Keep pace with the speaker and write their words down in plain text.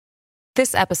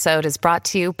This episode is brought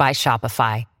to you by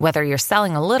Shopify. Whether you're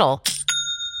selling a little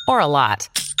or a lot,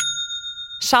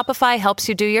 Shopify helps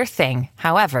you do your thing,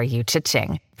 however you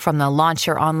cha-ching. From the launch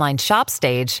your online shop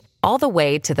stage, all the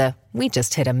way to the we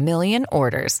just hit 1 million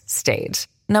orders stage.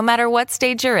 No matter what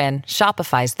stage you're in,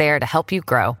 Shopify's there to help you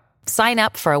grow. Sign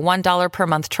up for a $1 per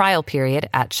month trial period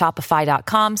at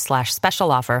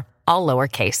shopify.com/special offer, all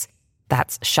lowercase.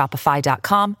 That's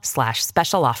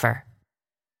shopify.com/special offer.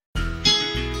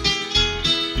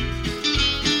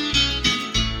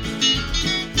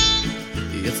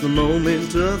 It's the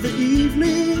moment of the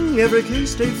evening every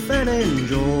K-State fan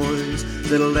enjoys.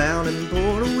 Settle down and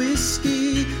pour a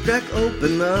whiskey, crack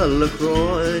open a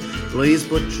LaCroix. Please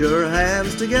put your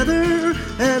hands together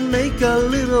and make a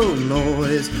little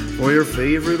noise for your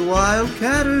favorite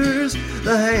Wildcatters,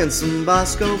 the handsome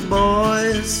Bosco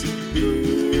Boys.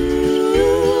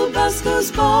 Ooh,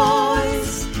 Bosco's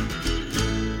Boys.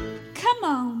 Come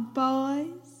on, boys.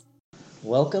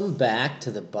 Welcome back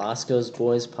to the Bosco's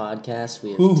Boys podcast.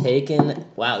 We have taken...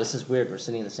 Wow, this is weird. We're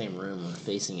sitting in the same room. We're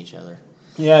facing each other.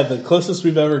 Yeah, the closest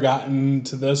we've ever gotten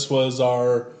to this was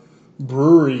our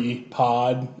brewery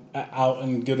pod out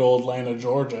in good old Atlanta,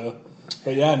 Georgia.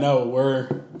 But yeah, no, we're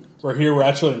here. We're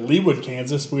actually in Leawood,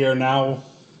 Kansas. We are now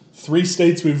 3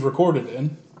 states we've recorded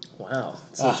in. Wow,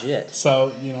 it's legit.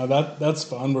 So, that's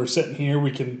fun. We're sitting here.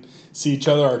 We can see each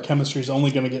other. Our chemistry's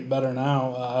only going to get better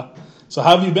now. So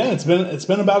how have you been? It's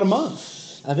been about a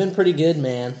month. I've been pretty good,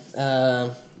 man.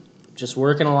 Just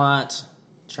working a lot,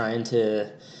 trying to...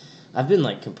 I've been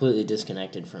completely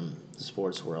disconnected from the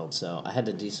sports world, so I had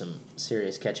to do some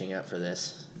serious catching up for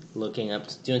this, looking up,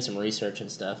 doing some research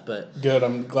and stuff. But good.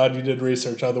 I'm glad you did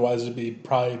research. Otherwise, it'd be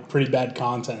probably pretty bad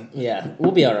content. Yeah,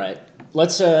 we'll be all right.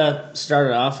 Let's start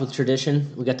it off with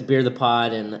tradition. We got the beer of the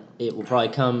pod, and it will probably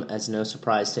come as no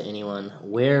surprise to anyone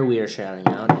where we are shouting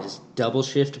out. It is Double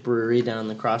Shift Brewery down in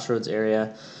the Crossroads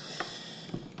area.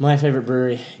 My favorite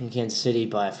brewery in Kansas City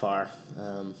by far.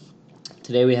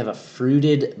 Today we have a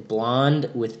fruited blonde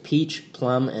with peach,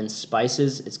 plum, and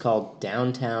spices. It's called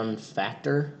Downtown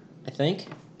Factor, I think.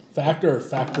 Factor or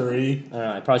Factory? I don't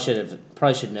know. I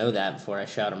probably should know that before I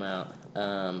shout them out.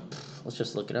 Let's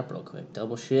just look it up real quick.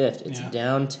 Double Shift. It's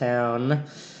downtown.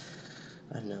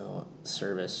 I know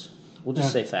service. We'll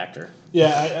just say Factor.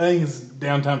 Yeah, I think it's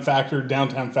Downtown Factor,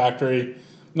 Downtown Factory.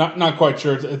 Not quite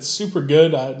sure. It's super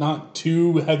good. Not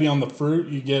too heavy on the fruit.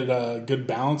 You get a good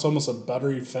balance, almost a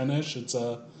buttery finish. It's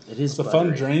a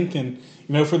fun drink, and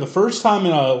for the first time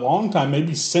in a long time,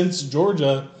 maybe since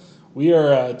Georgia, we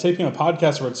are taping a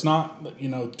podcast where it's not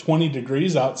 20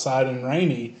 degrees outside and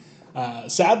rainy.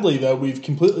 Sadly, though, we've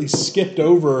completely skipped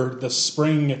over the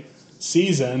spring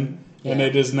season, and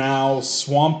it is now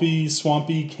swampy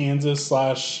Kansas /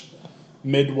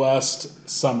 Midwest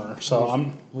summer.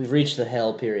 So we've reached the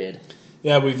hell period.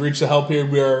 Yeah, we've reached the hell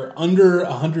period. We are under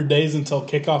 100 days until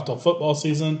kickoff to football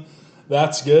season.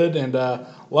 That's good, and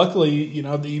luckily,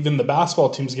 even the basketball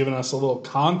team's giving us a little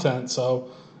content. So,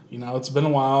 it's been a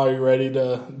while. Are you ready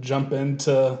to jump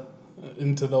into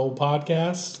the old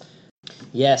podcast?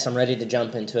 Yes, I'm ready to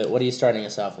jump into it. What are you starting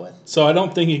us off with? So I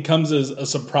don't think it comes as a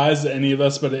surprise to any of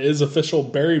us, but it is official.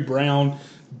 Barry Brown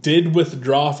did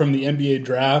withdraw from the NBA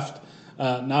draft.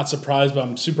 Not surprised, but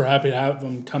I'm super happy to have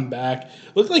him come back.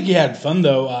 Looked like he had fun,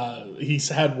 though. He's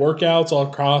had workouts all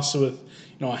across with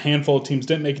a handful of teams.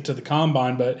 Didn't make it to the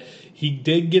Combine, but he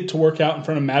did get to work out in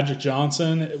front of Magic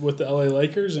Johnson with the LA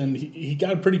Lakers, and he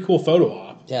got a pretty cool photo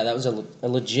op. Yeah, that was a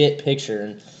legit picture.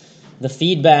 And the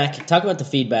feedback, talk about the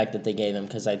feedback that they gave him,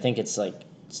 because I think it's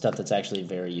stuff that's actually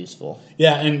very useful.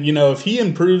 Yeah, and if he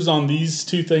improves on these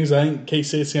two things, I think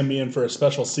K-State's going to be in for a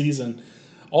special season.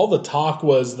 All the talk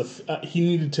was he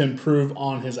needed to improve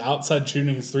on his outside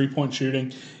shooting, his three-point shooting,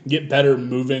 and get better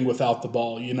moving without the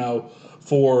ball.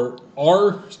 For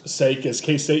our sake as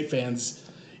K-State fans,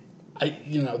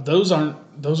 those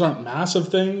aren't massive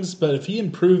things, but if he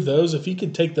improved those, if he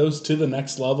could take those to the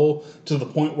next level, to the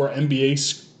point where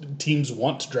NBA teams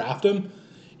want to draft him,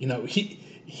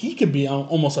 he could be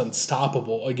almost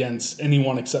unstoppable against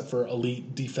anyone except for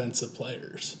elite defensive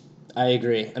players. I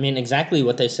agree. I mean, exactly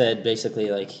what they said, basically,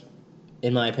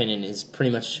 in my opinion, is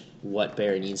pretty much what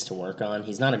Barry needs to work on.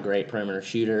 He's not a great perimeter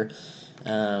shooter.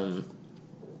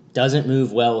 Doesn't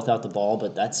move well without the ball,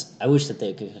 but I wish that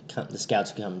the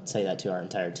scouts could come and say that to our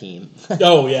entire team.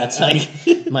 Oh, yeah.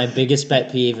 That's my biggest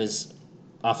pet peeve is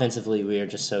offensively we are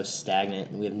just so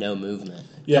stagnant and we have no movement.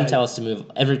 Yeah. Come tell us to move.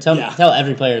 Tell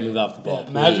every player to move off the ball.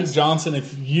 Yeah. Magic Johnson,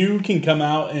 if you can come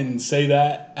out and say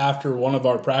that after one of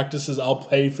our practices, I'll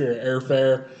pay for your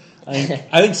airfare. I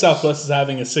think Southwest is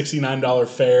having a $69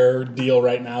 fare deal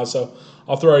right now, so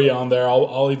I'll throw you on there.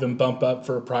 I'll even bump up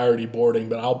for priority boarding,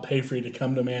 but I'll pay for you to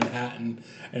come to Manhattan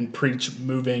and preach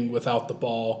moving without the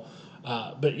ball.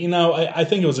 But, I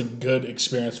think it was a good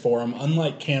experience for him.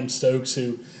 Unlike Cam Stokes,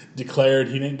 who declared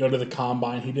he didn't go to the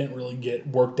combine, he didn't really get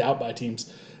worked out by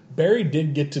teams. Barry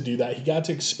did get to do that. He got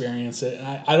to experience it.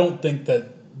 And I don't think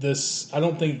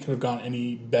it could have gone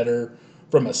any better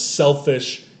from a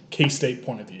selfish K-State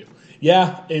point of view.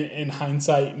 Yeah, in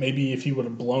hindsight, maybe if he would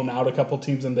have blown out a couple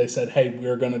teams and they said, hey,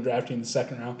 we're going to draft you in the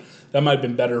second round, that might have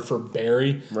been better for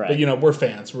Barry. Right. But, we're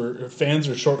fans. Fans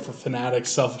are short for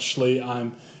fanatics. Selfishly,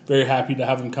 I'm very happy to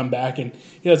have him come back. And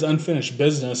he has unfinished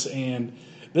business. And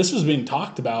this was being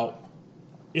talked about.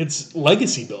 It's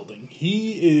legacy building.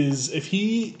 If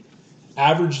he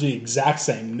averaged the exact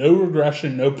same, no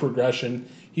regression, no progression,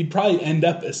 he'd probably end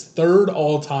up as third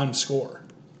all-time scorer.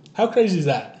 How crazy is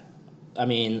that? I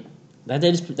mean,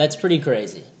 that's pretty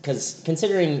crazy. Because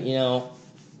considering,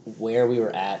 where we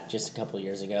were at just a couple of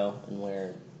years ago and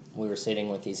where we were sitting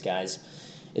with these guys,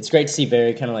 it's great to see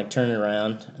Barry kind of like turn it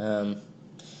around.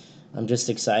 I'm just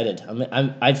excited.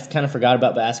 I've kind of forgot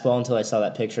about basketball until I saw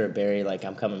that picture of Barry, like,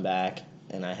 I'm coming back.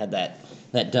 And I had that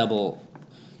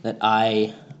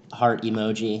eye heart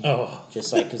emoji. Oh.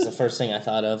 Just like, because the first thing I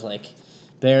thought of, like,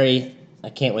 Barry, I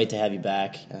can't wait to have you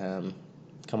back. Come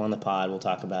on the pod. We'll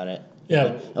talk about it.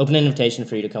 Yeah. Open invitation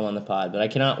for you to come on the pod. But I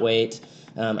cannot wait.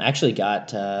 Actually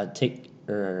got a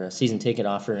season ticket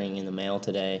offering in the mail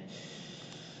today.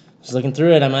 Just looking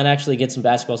through it, I might actually get some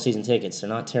basketball season tickets. They're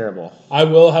not terrible. I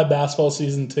will have basketball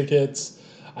season tickets.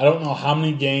 I don't know how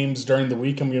many games during the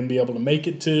week I'm going to be able to make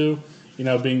it to,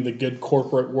 being the good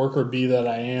corporate worker bee that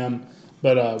I am.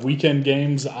 But weekend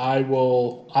games,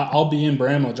 I'll be in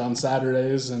Bramlage on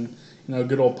Saturdays, and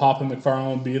good old Papa McFarland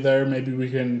will be there. Maybe we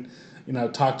can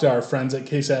talk to our friends at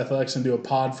Case Athletics and do a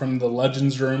pod from the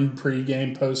Legends Room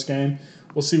pre-game, post-game.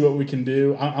 We'll see what we can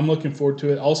do. I'm looking forward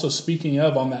to it. Also, speaking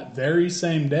of, on that very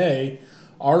same day,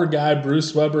 our guy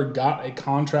Bruce Weber got a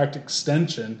contract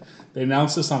extension. They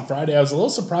announced this on Friday. I was a little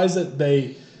surprised that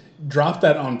they dropped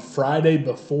that on Friday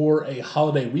before a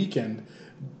holiday weekend.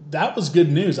 That was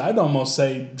good news. I'd almost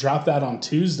say drop that on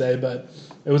Tuesday, but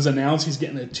it was announced he's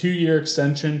getting a 2-year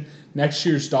extension. Next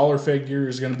year's dollar figure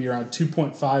is going to be around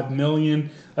 $2.5 million.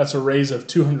 That's a raise of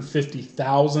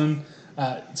 $250,000.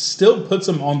 Still puts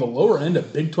him on the lower end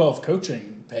of Big 12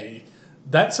 coaching pay.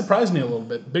 That surprised me a little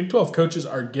bit. Big 12 coaches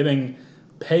are getting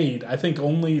paid. I think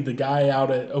only the guy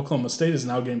out at Oklahoma State is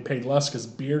now getting paid less because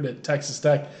Beard at Texas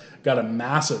Tech got a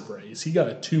massive raise. He got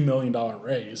a $2 million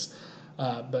raise.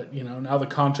 But now the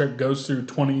contract goes through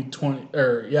 2020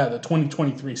 the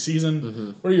 2023 season.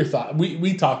 Mm-hmm. What are your thoughts?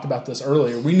 We talked about this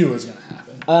earlier. We knew it was going to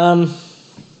happen.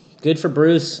 Good for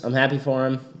Bruce. I'm happy for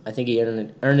him. I think he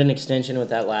earned an extension with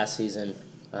that last season.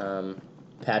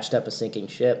 Patched up a sinking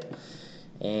ship,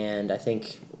 and I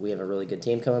think we have a really good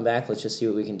team coming back. Let's just see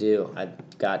what we can do. I've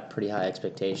got pretty high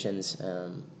expectations.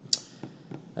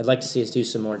 I'd like to see us do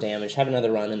some more damage. Have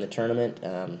another run in the tournament.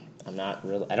 I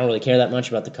don't really care that much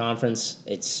about the conference.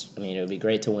 It would be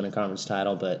great to win a conference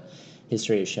title, but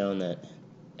history has shown that,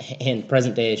 and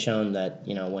present day has shown that,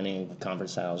 winning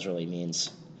conference titles really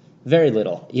means very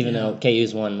little, even though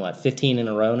KU's won, 15 in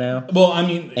a row now? Well,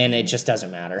 and it just doesn't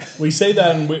matter. We say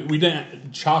that, and we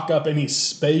didn't chalk up any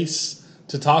space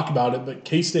to talk about it, but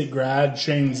K-State grad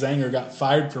Shane Zanger got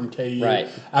fired from KU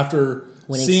after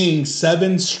seeing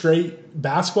 7 straight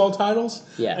basketball titles.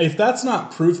 Yeah. If that's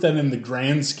not proof that in the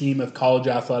grand scheme of college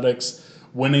athletics,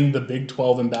 winning the Big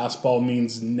 12 in basketball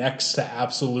means next to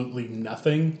absolutely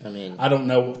nothing. I don't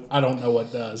know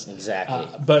what does. Exactly.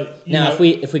 But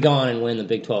if we go on and win the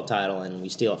Big 12 title and we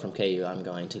steal it from KU, I'm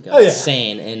going to go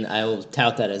insane, and I will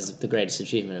tout that as the greatest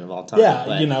achievement of all time. Yeah,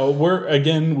 but,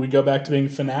 we go back to being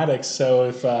fanatics. So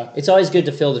if it's always good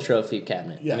to fill the trophy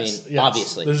cabinet. Yes,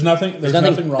 obviously, there's nothing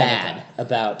wrong bad with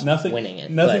that. about winning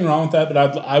it. Nothing wrong with that. But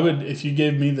I would, if you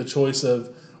gave me the choice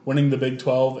of winning the Big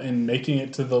 12 and making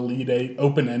it to the Elite Eight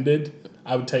open-ended,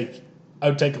 I would take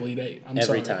Elite Eight.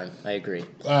 Every time. I agree.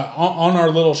 On our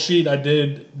little sheet, I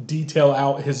did detail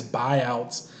out his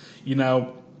buyouts.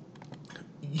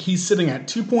 He's sitting at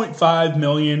 $2.5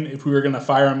 million if we were going to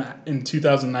fire him in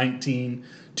 2019,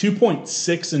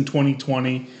 $2.6 in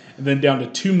 2020, and then down to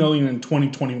 $2 million in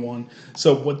 2021.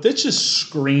 So what this just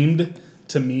screamed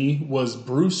to me was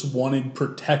Bruce wanted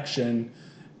protection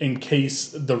in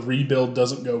case the rebuild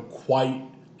doesn't go quite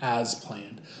as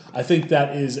planned. I think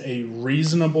that is a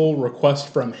reasonable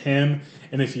request from him,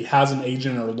 and if he has an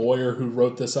agent or lawyer who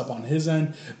wrote this up on his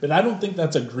end, but I don't think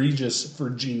that's egregious for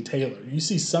Gene Taylor. You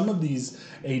see some of these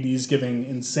ADs giving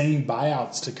insane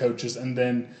buyouts to coaches, and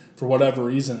then for whatever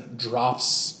reason it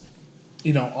drops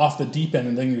off the deep end,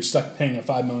 and then you're stuck paying a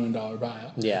 $5 million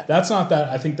buyout. Yeah. That's not that.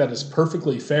 I think that is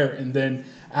perfectly fair. And then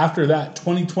after that,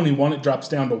 2021, it drops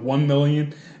down to $1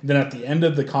 million. Then at the end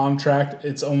of the contract,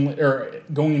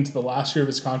 going into the last year of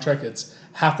his contract, it's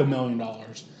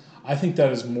 $500,000. I think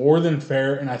that is more than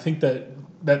fair, and I think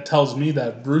that tells me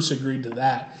that Bruce agreed to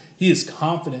that. He is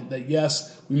confident that,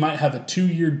 yes, we might have a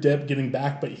 2-year dip getting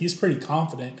back, but he's pretty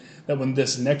confident that when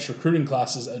this next recruiting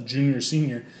class is a junior,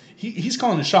 senior, he's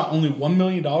calling a shot only $1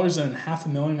 million and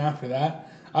 $500,000 after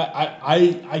that.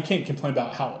 I can't complain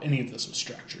about how any of this was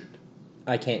structured.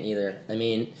 I can't either. I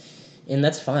mean, and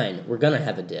that's fine. We're going to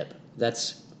have a dip.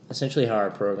 That's essentially how our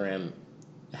program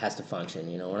has to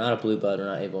function. We're not a blue blood. We're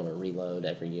not able to reload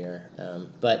every year.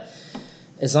 But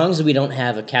as long as we don't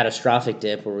have a catastrophic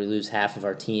dip where we lose half of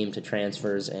our team to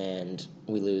transfers and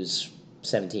we lose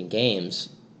 17 games,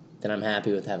 then I'm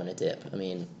happy with having a dip. I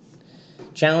mean,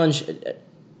 challenge,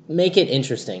 make it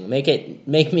interesting. Make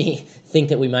me think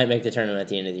that we might make the tournament at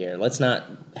the end of the year. Let's not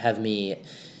have me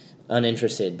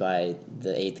uninterested by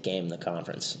the 8th game in the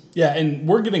conference. Yeah, and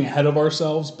we're getting ahead of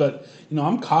ourselves, but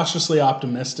I'm cautiously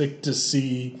optimistic to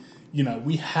see.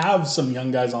 We have some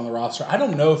young guys on the roster. I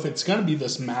don't know if it's going to be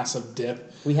this massive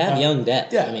dip. We have young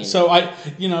depth. Yeah, so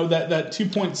that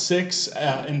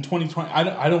 2.6 in 2020,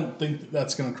 I don't think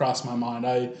that's going to cross my mind.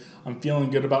 I'm feeling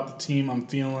good about the team. I'm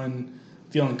feeling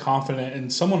confident,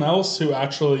 and someone else who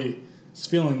actually is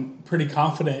feeling pretty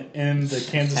confident in the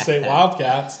Kansas State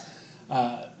Wildcats.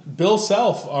 Bill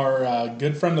Self, our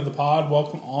good friend of the pod,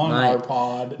 welcome on our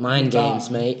pod. Mind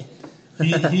games, mate.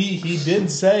 he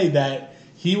did say that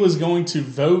he was going to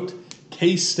vote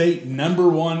K-State number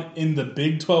 1 in the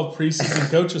Big 12 preseason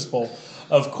coaches poll.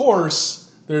 Of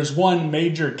course, there's one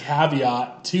major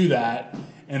caveat to that,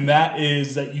 and that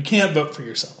is that you can't vote for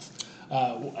yourself.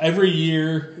 Every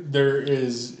year, there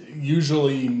is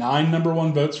usually 9 number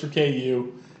 1 votes for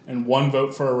KU and 1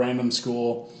 vote for a random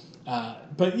school.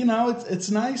 But it's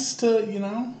nice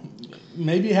to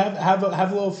maybe have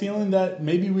a little feeling that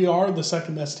maybe we are the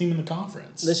second best team in the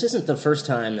conference. This isn't the first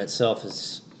time that Self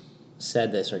has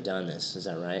said this or done this. Is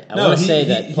that right? I want to say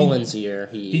that Poland's year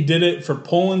he did it for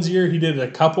Poland's year. He did it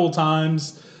a couple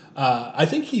times. I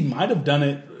think he might have done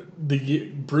it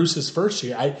Bruce's first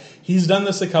year. He's done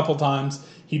this a couple times.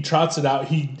 He trots it out.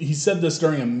 He said this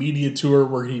during a media tour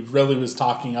where he really was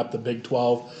talking up the Big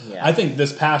 12. Yeah. I think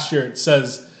this past year it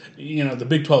says, the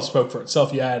Big 12 spoke for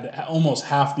itself. You had almost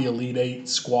half the Elite 8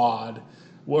 squad,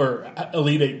 or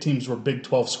Elite 8 teams were Big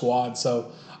 12 squads.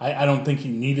 So I don't think he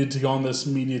needed to go on this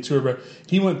media tour, but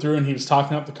he went through and he was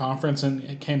talking up the conference, and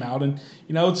it came out, and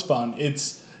it's fun.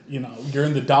 It's you're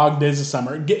in the dog days of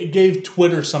summer. It gave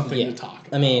Twitter something to talk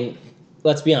about. I mean,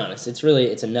 let's be honest.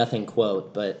 It's a nothing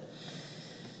quote, but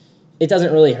it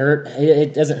doesn't really hurt.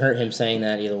 It doesn't hurt him saying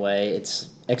that either way. It's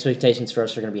expectations for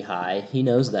us are going to be high. He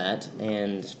knows that,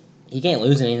 and he can't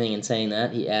lose anything in saying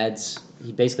that.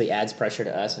 He basically adds pressure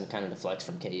to us and kind of deflects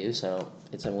from KU, so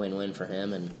it's a win-win for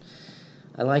him, and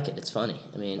I like it. It's funny.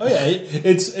 I mean,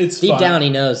 it's deep fun. Down he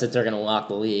knows that they're going to lock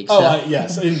the league. So.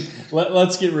 Yes. And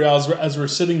let's get real. As we're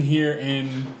sitting here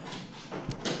in,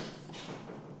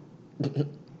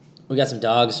 we got some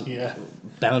dogs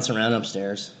bouncing around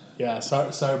upstairs. Yeah,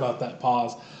 sorry about that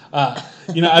pause.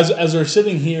 As we're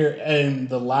sitting here in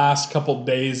the last couple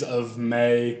days of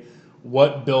May,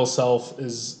 what Bill Self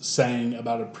is saying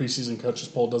about a preseason coaches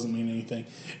poll doesn't mean anything.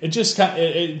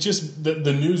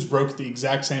 The news broke at the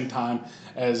exact same time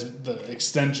as the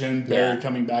extension, Barry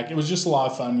coming back. It was just a lot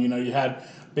of fun. You had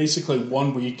basically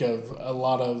 1 week of a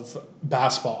lot of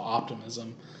basketball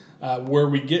optimism, where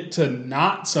we get to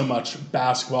not so much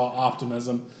basketball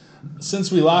optimism.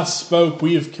 Since we last spoke,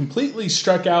 we have completely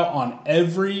struck out on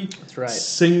every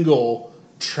single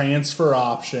transfer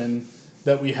option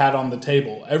that we had on the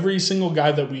table. Every single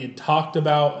guy that we had talked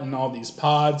about in all these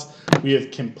pods, we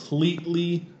have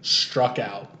completely struck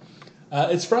out.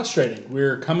 It's frustrating.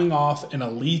 We're coming off an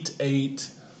Elite 8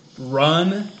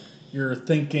 run. You're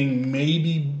thinking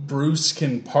maybe Bruce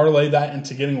can parlay that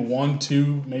into getting 1,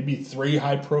 2, maybe 3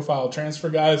 high-profile transfer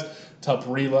guys to help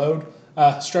reload.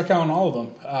 Struck out on all of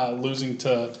them, losing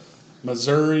to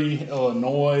Missouri,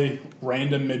 Illinois,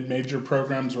 random mid-major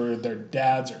programs where their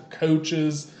dads are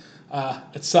coaches.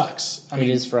 It sucks. It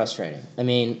is frustrating. I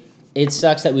mean, it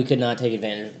sucks that we could not take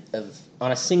advantage of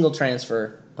on a single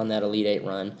transfer on that Elite 8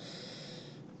 run.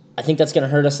 I think that's going to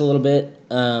hurt us a little bit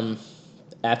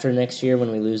after next year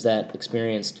when we lose that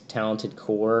experienced, talented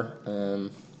core.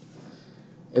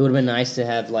 It would have been nice to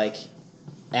have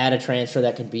add a transfer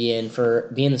that could be in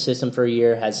the system for a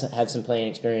year, have some playing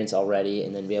experience already,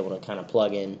 and then be able to kind of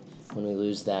plug in when we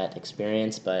lose that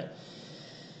experience. But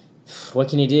what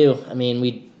can you do? I mean,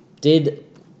 we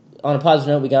On a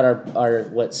positive note, we got our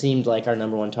what seemed like our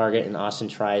number one target in Austin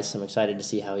Trice. I'm excited to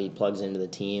see how he plugs into the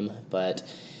team, but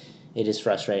it is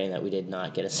frustrating that we did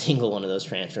not get a single one of those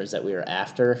transfers that we were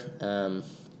after.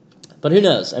 But who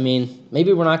knows? I mean,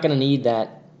 maybe we're not going to need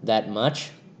that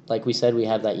much. Like we said, we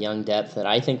have that young depth that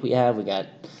I think we have. We got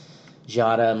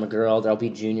Jota, McGurl, they'll be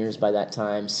juniors by that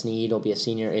time. Snead will be a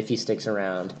senior if he sticks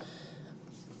around.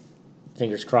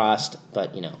 Fingers crossed,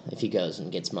 but, if he goes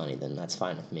and gets money, then that's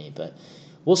fine with me. But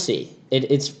we'll see.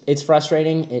 It's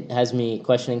frustrating. It has me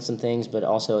questioning some things, but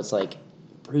also it's like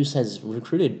Bruce has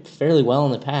recruited fairly well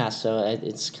in the past, so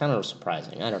it's kind of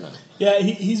surprising. I don't know. Yeah,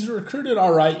 he's recruited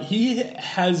all right. He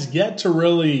has yet to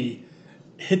really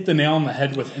hit the nail on the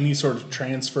head with any sort of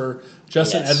transfer.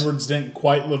 Justin Edwards didn't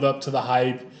quite live up to the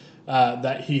hype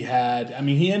that he had. I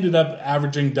mean, he ended up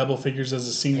averaging double figures as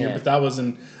a senior, but that was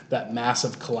in that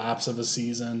massive collapse of a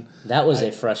season. That was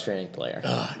a frustrating player.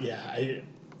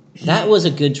 That was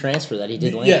a good transfer that he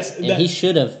did land. Yes, he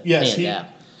should have panned out.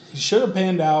 He should have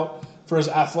panned out for as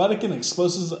athletic and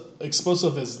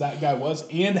explosive as that guy was,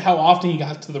 and how often he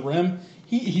got to the rim.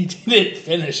 He didn't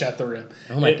finish at the rim.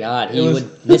 Oh my God, he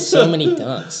would miss so many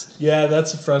dunks. Yeah,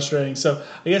 that's frustrating. So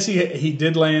I guess he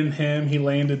did land him. He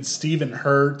landed Steven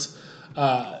Hurt,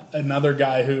 another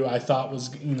guy who I thought was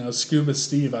Scuba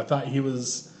Steve. I thought he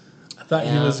was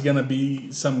going to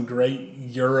be some great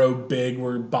Euro big.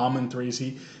 We're bombing threes.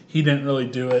 He didn't really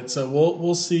do it. So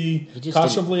we'll see.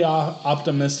 Cautiously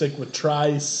optimistic with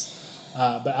Trice,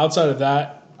 but outside of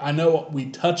that, I know we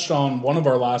touched on one of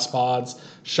our last pods,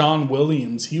 Sean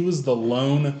Williams. He was the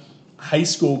lone high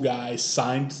school guy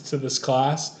signed to this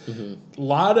class. Mm-hmm. A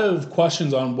lot of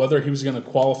questions on whether he was going to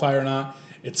qualify or not.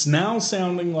 It's now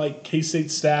sounding like K-State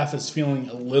staff is feeling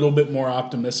a little bit more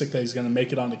optimistic that he's going to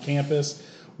make it onto campus.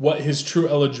 What his true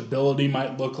eligibility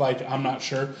might look like, I'm not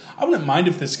sure. I wouldn't mind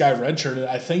if this guy redshirted.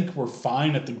 I think we're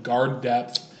fine at the guard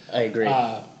depth. I agree.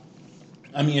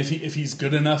 I mean, if he's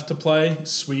good enough to play,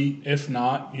 sweet. If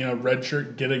not,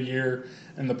 redshirt, get a year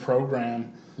in the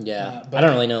program. Yeah, but I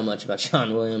don't really know much about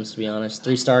Sean Williams, to be honest.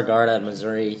 3-star guard out of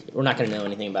Missouri. We're not going to know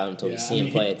anything about him until we see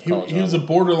him play at the college level. He was a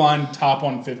borderline top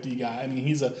 150 guy. I mean,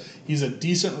 he's a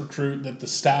decent recruit that the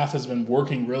staff has been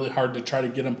working really hard to try to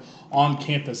get him on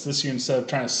campus this year instead of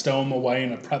trying to stow him away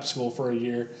in a prep school for a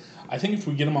year. I think if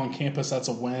we get him on campus, that's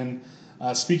a win.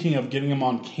 Speaking of getting him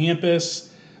on campus,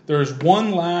 there's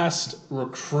one last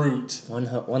recruit.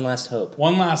 One last hope.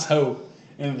 One last hope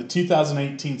in the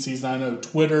 2018 season. I know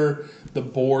Twitter, the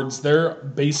boards, they're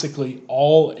basically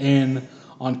all in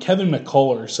on Kevin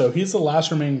McCullough. So he's the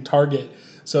last remaining target.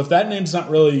 So if that name's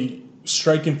not really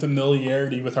striking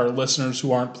familiarity with our listeners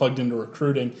who aren't plugged into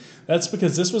recruiting, that's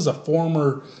because this was a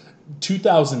former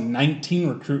 2019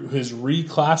 recruit who is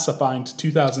reclassifying to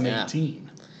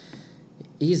 2018.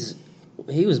 Yeah.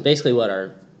 He was basically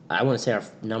I want to say our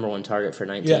number one target for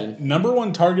 19. Yeah, number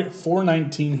one target for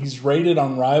 19. He's rated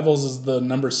on Rivals as the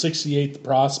number 68th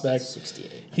prospect.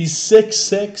 68. He's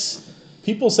 6'6".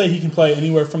 People say he can play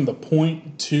anywhere from the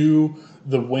point to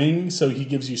the wing, so he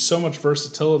gives you so much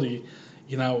versatility.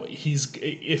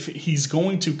 If he's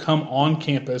going to come on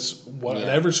campus,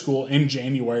 whatever school, in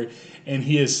January, and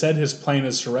he has said his plan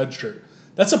is to redshirt.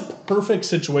 That's a perfect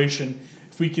situation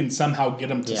if we can somehow get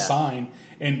him to sign.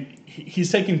 And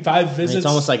he's taking 5 visits. It's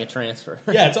almost like a transfer.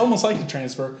 Yeah, it's almost like a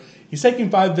transfer. He's taking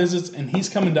 5 visits, and he's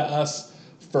coming to us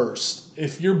first.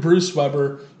 If you're Bruce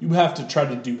Weber, you have to try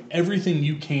to do everything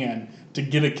you can to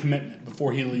get a commitment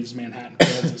before he leaves Manhattan,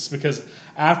 Kansas. Because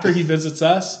after he visits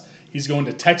us, he's going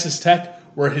to Texas Tech,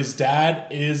 where his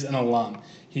dad is an alum.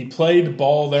 He played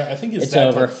ball there. I think his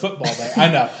dad played football there.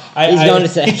 I know. He's going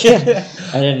to Tech.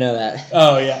 I didn't know that.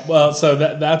 Oh, yeah. Well, so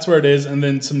that's where it is. And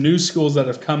then some new schools that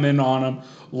have come in on him.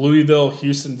 Louisville,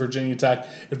 Houston, Virginia Tech.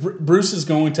 If Bruce is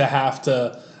going to have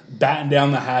to batten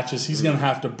down the hatches, he's going to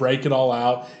have to break it all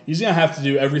out. He's going to have to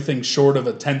do everything short of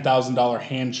a $10,000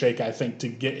 handshake, I think, to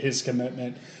get his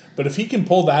commitment. But if he can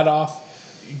pull that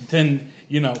off, then,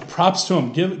 props to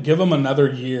him. Give him another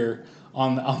year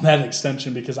on that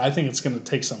extension, because I think it's going to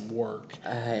take some work.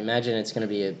 I imagine it's going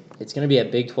to be a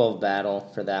Big 12 battle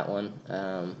for that one.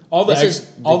 Go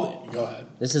ahead.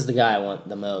 This is the guy I want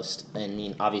the most. I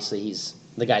mean, obviously he's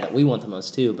the guy that we want the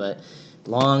most too, but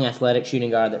long, athletic shooting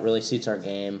guard that really suits our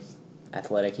game.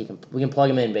 Athletic, we can plug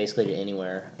him in basically to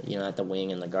anywhere, at the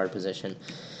wing and the guard position.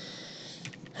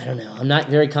 I don't know. I'm not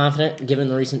very confident given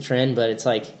the recent trend, but it's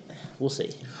like, we'll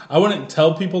see. I wouldn't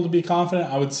tell people to be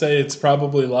confident. I would say it's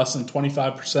probably less than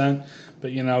 25%,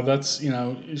 but that's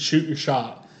shoot your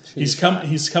shot. He's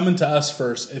coming to us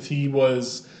first. If he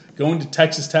was going to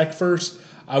Texas Tech first,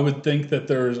 I would think that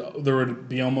there would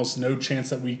be almost no chance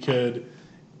that we could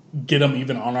get him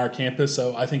even on our campus.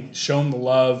 So I think show him the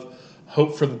love,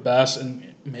 hope for the best,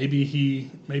 and maybe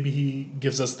he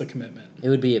gives us the commitment. It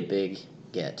would be a big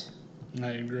get. I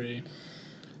agree.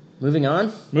 Moving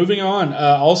on.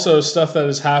 Also, stuff that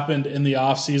has happened in the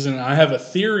offseason. I have a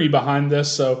theory behind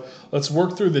this, so let's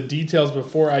work through the details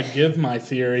before I give my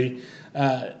theory.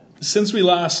 Since we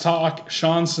last talked,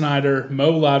 Sean Snyder,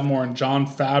 Mo Lattimore, and John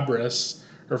Fabris,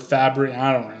 or Fabry,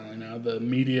 I don't really know, the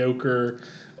mediocre,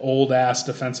 old-ass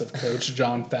defensive coach,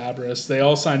 John Fabris, they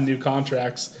all signed new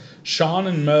contracts. Sean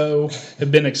and Mo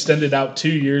have been extended out 2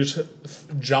 years.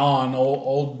 John,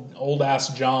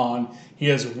 old-ass John, he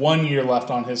has 1 year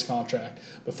left on his contract.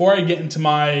 Before I get into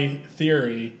my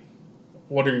theory,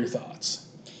 what are your thoughts?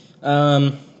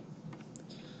 My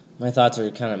thoughts are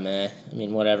kind of meh. I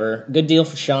mean, whatever. Good deal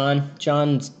for Sean.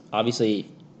 Sean's obviously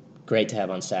great to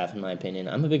have on staff, in my opinion.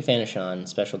 I'm a big fan of Sean,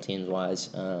 special teams-wise.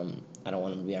 I don't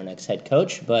want him to be our next head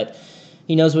coach, but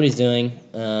he knows what he's doing.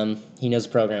 He knows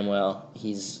the program well.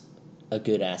 He's a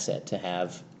good asset to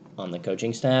have on the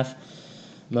coaching staff.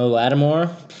 Mo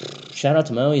Lattimore, shout out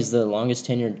to Mo. He's the longest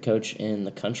tenured coach in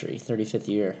the country, 35th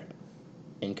year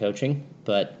in coaching.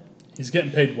 But he's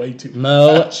getting paid way too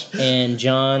Mo much. And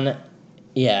John,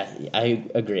 yeah, I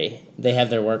agree. They have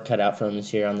their work cut out for them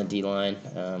this year on the D-line.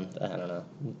 I don't know.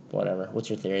 Whatever. What's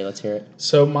your theory? Let's hear it.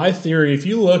 So my theory, if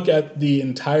you look at the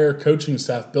entire coaching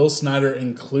staff, Bill Snyder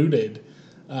included,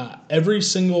 every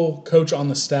single coach on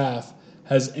the staff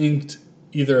has inked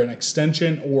either an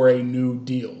extension or a new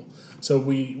deal. So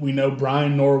we know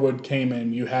Brian Norwood came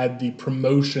in. You had the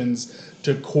promotions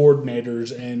to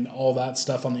coordinators and all that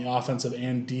stuff on the offensive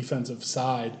and defensive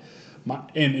side.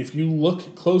 And if you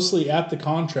look closely at the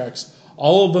contracts,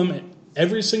 all of them,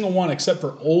 every single one except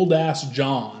for old-ass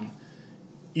John,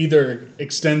 either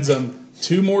extends them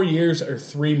 2 more years or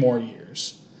 3 more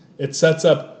years. It sets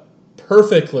up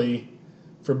perfectly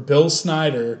for Bill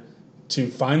Snyder to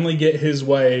finally get his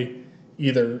way,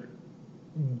 either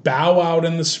bow out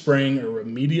in the spring or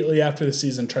immediately after the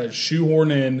season, try to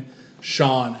shoehorn in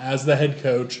Sean as the head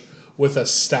coach with a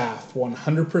staff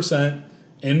 100%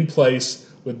 in place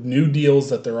with new deals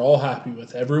that they're all happy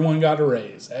with. Everyone got a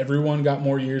raise. Everyone got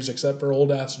more years except for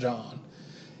old-ass John.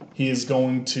 He is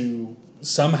going to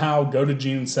somehow go to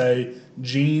Gene and say,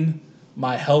 Gene,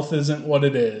 my health isn't what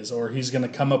it is, or he's going to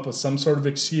come up with some sort of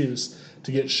excuse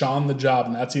to get Sean the job,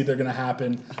 and that's either going to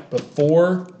happen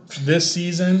before this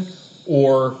season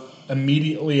or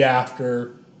immediately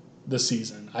after the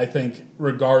season. I think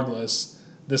regardless,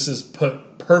 this is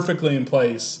put perfectly in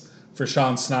place for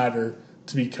Sean Snyder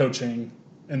to be coaching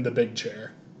in the big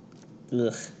chair.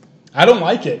 Ugh. I don't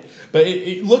like it, but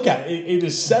look at it. It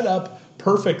is set up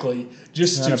perfectly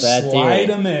just to slide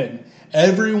them in.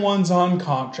 Everyone's on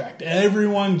contract.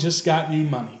 Everyone just got new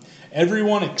money.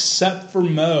 Everyone except for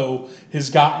Mo has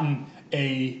gotten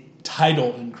a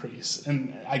title increase,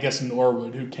 and I guess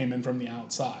Norwood, who came in from the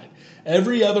outside.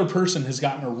 Every other person has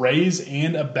gotten a raise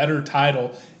and a better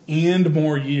title and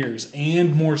more years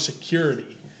and more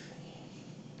security.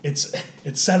 It's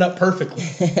set up perfectly.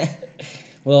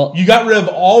 Well, you got rid of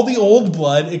all the old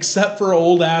blood except for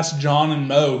old ass John and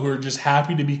Mo, who are just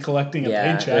happy to be collecting a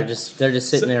paycheck. They're just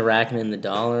sitting there racking in the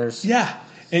dollars. Yeah,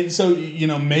 and so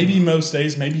maybe Mo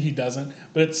stays, maybe he doesn't,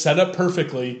 but it's set up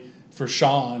perfectly for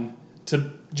Sean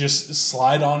to just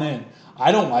slide on in.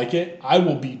 I don't like it. I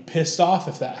will be pissed off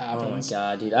if that happens. Oh my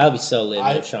god, dude! I'll be so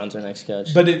livid if Sean's our next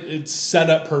coach. But it's set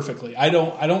up perfectly. I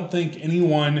don't think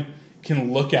anyone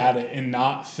can look at it and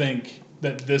not think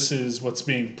that this is what's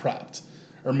being prepped.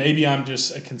 Or maybe I'm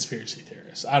just a conspiracy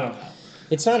theorist. I don't know.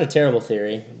 It's not a terrible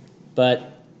theory,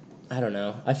 but I don't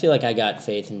know. I feel like I got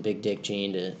faith in Big Dick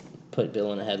Gene to put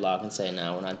Bill in a headlock and say,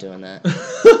 no, we're not doing that.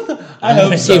 I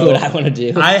hope so. Do what I want to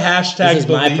do. I hashtag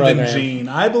believe in Gene.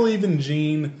 I believe in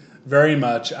Gene very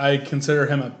much. I consider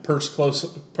him a close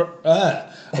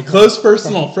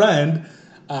personal friend.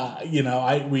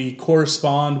 We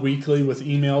correspond weekly with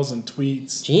emails and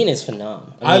tweets. Gene is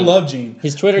phenomenal. I love Gene.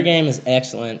 His Twitter game is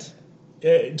excellent.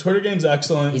 Twitter game's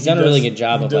excellent. He's done a really good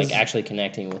job of actually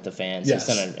connecting with the fans. Yes.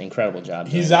 He's done an incredible job.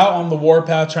 He's out on the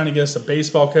warpath trying to get us a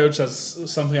baseball coach.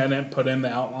 That's something I didn't put in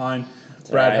the outline.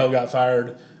 Brad Hill got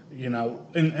fired.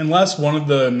 Unless one of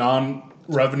the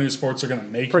non-revenue sports are going to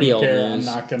make me care, I'm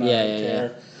not going to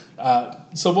care. Yeah.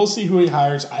 So we'll see who he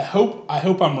hires. I hope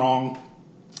I'm wrong,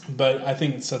 but I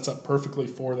think it sets up perfectly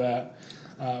for that.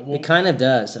 It kind of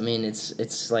does. I mean,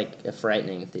 it's like a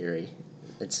frightening theory.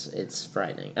 It's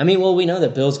frightening. I mean, well, we know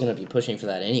that Bill's going to be pushing for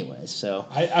that anyway. So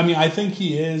I think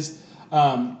he is.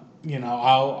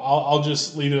 I'll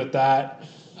just leave it at that.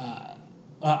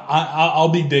 I'll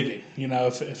be digging.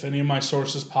 If any of my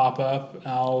sources pop up,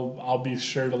 I'll be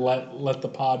sure to let the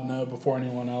pod know before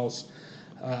anyone else.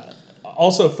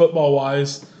 Also, football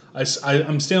wise,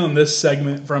 I'm stealing this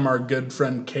segment from our good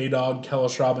friend K-Dog,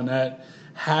 Kellis Robinette.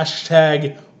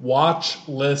 Hashtag watch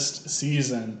list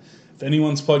season. If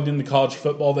anyone's plugged into college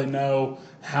football, they know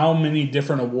how many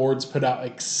different awards put out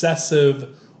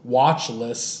excessive watch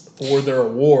lists for their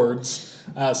awards.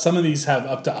 Some of these have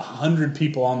up to 100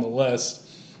 people on the list.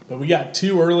 But we got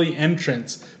 2 early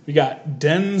entrants. We got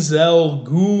Denzel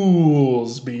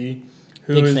Goolsby,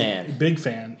 who is big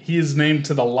fan. He is named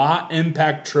to the Lot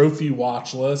Impact Trophy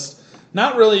watch list.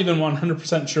 Not really even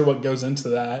 100% sure what goes into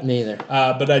that. Neither.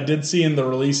 But I did see in the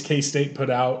release K-State put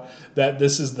out that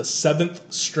this is the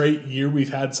 7th straight year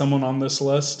we've had someone on this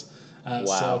list.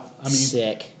 Wow. So,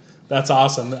 sick. That's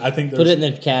awesome. I think put it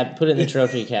in the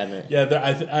trophy cabinet.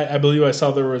 Yeah, I believe I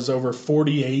saw there was over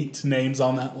 48 names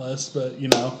on that list, but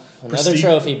another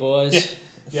trophy, boys.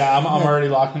 Yeah, I'm already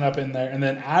locking up in there. And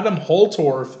then Adam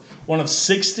Holtorf, one of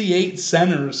 68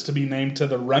 centers to be named to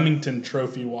the Remington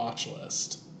Trophy watch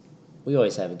list. We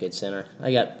always have a good center.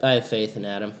 I have faith in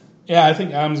Adam. Yeah, I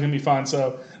think Adam's gonna be fine.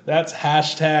 So that's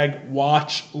hashtag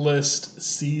watch list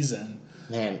season.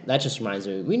 Man, that just reminds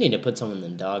me. We need to put someone in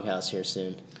the doghouse here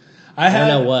soon. I don't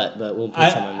know what, but we'll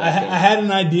put someone back in. I had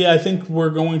an idea. I think we're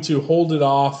going to hold it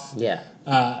off. Yeah.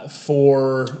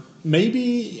 For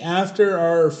maybe after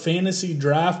our fantasy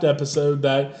draft episode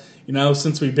that,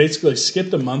 since we basically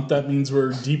skipped a month, that means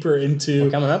we're deeper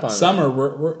into coming up on summer.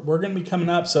 We're going to be coming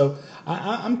up. So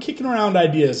I'm kicking around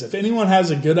ideas. If anyone has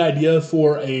a good idea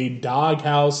for a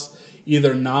doghouse,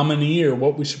 either nominee or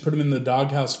what we should put them in the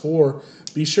doghouse for,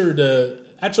 be sure to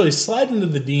actually slide into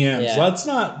the DMs. Yeah. Let's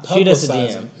not publicize Shoot us a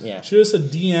DM. them. Yeah. Shoot us a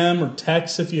DM or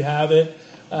text if you have it.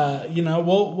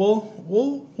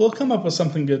 We'll come up with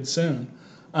something good soon.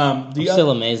 I'm still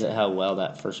amazed at how well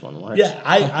that first one worked. Yeah,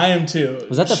 I am too.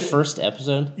 Was that the first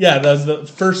episode? Yeah, that was the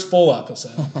first full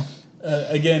episode.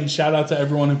 Again, shout out to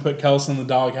everyone who put Kellis in the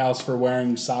doghouse for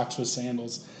wearing socks with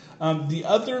sandals. The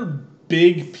other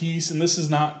big piece, and this is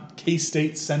not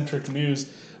K-State centric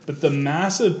news, but the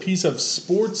massive piece of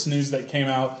sports news that came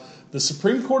out, the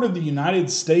Supreme Court of the United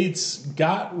States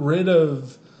got rid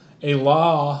of a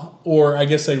law, or I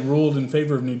guess they ruled in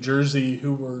favor of New Jersey,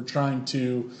 who were trying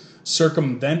to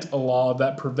circumvent a law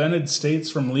that prevented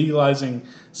states from legalizing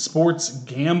sports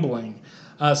gambling.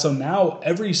 So now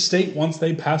every state, once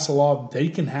they pass a law, they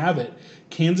can have it.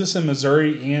 Kansas and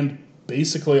Missouri and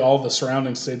basically all the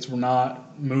surrounding states were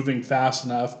not moving fast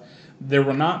enough. There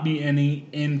will not be any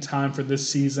in time for this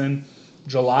season.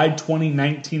 July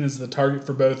 2019 is the target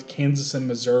for both Kansas and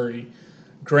Missouri.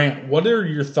 Grant, what are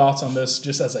your thoughts on this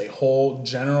just as a whole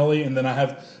generally? And then I have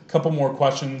a couple more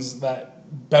questions that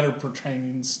better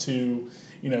pertains to,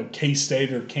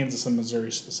 K-State or Kansas and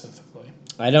Missouri specifically.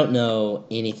 I don't know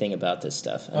anything about this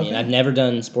stuff. I mean, I've never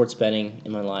done sports betting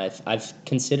in my life. I've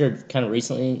considered kind of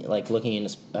recently, looking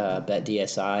into Bet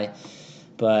DSI.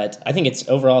 But I think it's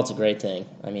a great thing.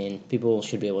 I mean, people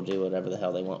should be able to do whatever the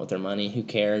hell they want with their money. Who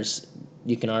cares?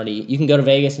 You can go to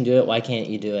Vegas and do it. Why can't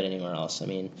you do it anywhere else? I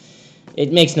mean,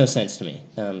 it makes no sense to me.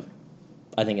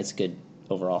 I think it's good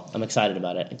overall. I'm excited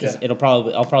about it because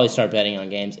I'll probably start betting on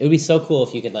games. It would be so cool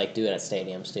if you could do it at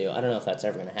stadiums too. I don't know if that's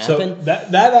ever going to happen. So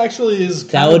that actually is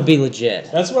that would be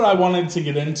legit. That's what I wanted to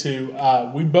get into.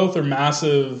 We both are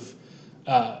massive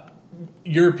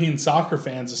European soccer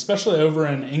fans, especially over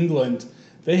in England.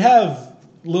 They have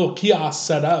little kiosks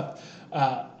set up.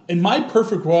 In my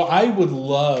perfect world, I would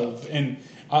love, and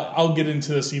I'll get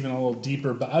into this even a little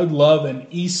deeper, but I would love an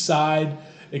East Side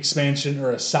expansion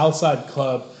or a South Side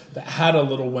club that had a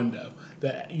little window.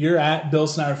 That you're at Bill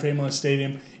Snyder Family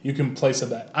Stadium, you can place a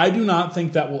bet. I do not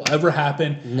think that will ever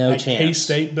happen at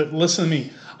K-State, but listen to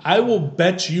me. I will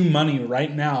bet you money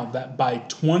right now that by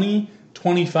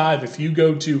 2025, if you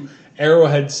go to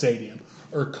Arrowhead Stadium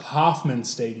or Kauffman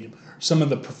Stadium, some of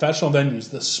the professional venues,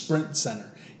 the Sprint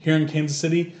Center here in Kansas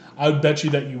City, I would bet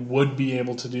you that you would be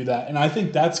able to do that. And I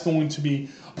think that's going to be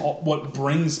what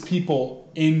brings people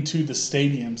into the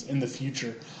stadiums in the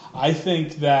future. I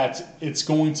think that it's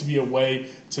going to be a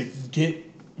way to get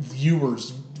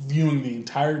viewers viewing the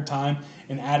entire time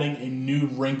and adding a new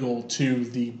wrinkle to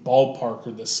the ballpark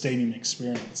or the stadium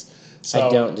experience. So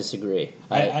I don't disagree.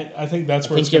 I think that's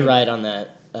where I think you're right on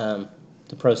that.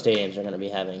 The pro stadiums are going to be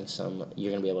having some.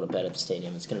 You're going to be able to bet at the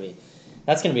stadium. That's going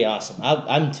to be awesome.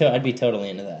 I'd be totally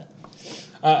into that.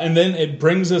 And then it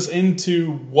brings us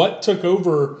into what took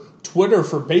over Twitter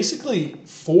for basically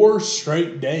 4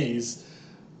 straight days.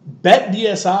 Bet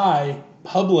DSI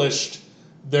published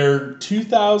their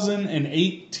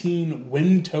 2018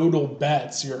 win total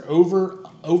bets, your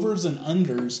overs and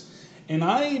unders, and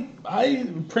I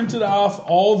printed off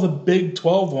all the Big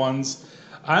 12 ones.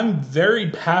 I'm very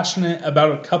passionate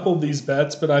about a couple of these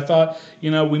bets, but I thought,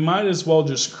 we might as well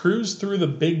just cruise through the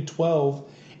Big 12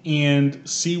 and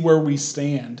see where we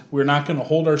stand. We're not going to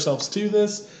hold ourselves to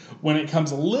this. When it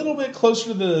comes a little bit closer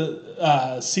to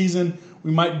the season, we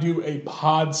might do a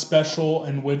pod special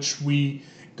in which we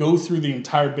go through the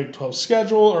entire Big 12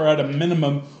 schedule, or at a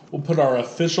minimum, we'll put our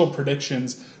official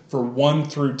predictions for 1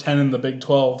 through 10 in the Big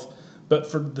 12. But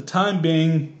for the time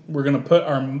being, we're going to put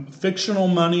our fictional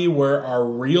money where our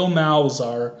real mouths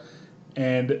are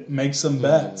and make some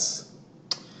bets.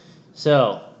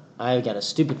 So, I've got a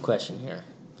stupid question here.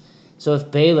 So if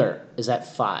Baylor is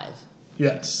at 5,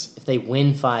 yes, if they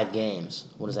win 5 games,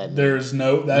 what does that mean? There's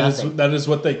that is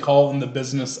what they call in the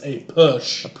business a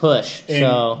push. A push. And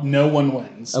so no one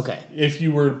wins. Okay. If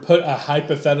you were to put a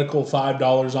hypothetical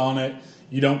 $5 on it,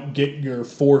 you don't get your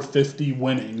 $4.50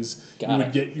 winnings. You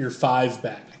would get your 5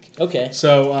 back. Okay.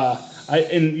 So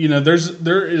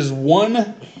there is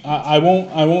one. I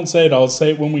won't say it. I'll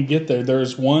say it when we get there. There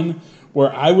is one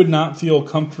where I would not feel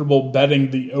comfortable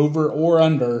betting the over or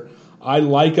under. I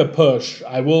like a push.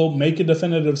 I will make a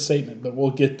definitive statement, but we'll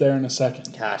get there in a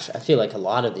second. Gosh, I feel like a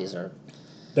lot of these are.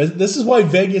 This is why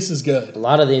Vegas is good. A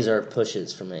lot of these are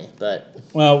pushes for me, but.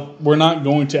 Well, we're not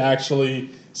going to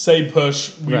actually say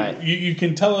push. Right. You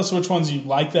can tell us which ones you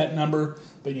like that number,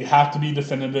 but you have to be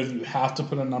definitive. You have to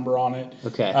put a number on it.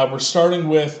 Okay. We're starting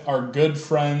with our good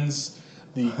friends,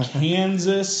 the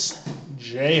Kansas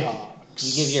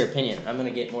Jayhawks. You give your opinion. I'm going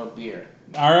to get more beer.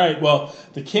 All right. Well,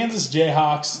 the Kansas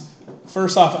Jayhawks,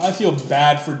 first off, I feel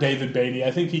bad for David Beatty.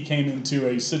 I think he came into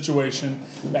a situation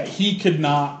that he could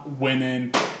not win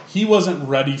in. He wasn't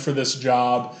ready for this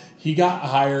job. He got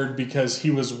hired because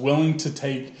he was willing to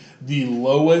take the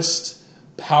lowest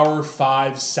Power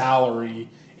 5 salary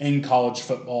in college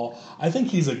football. I think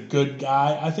he's a good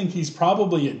guy. I think he's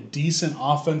probably a decent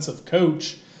offensive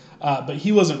coach, but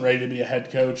he wasn't ready to be a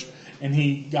head coach, and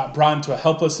he got brought into a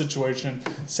helpless situation.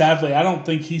 Sadly, I don't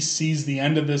think he sees the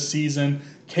end of this season.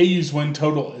 KU's win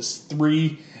total is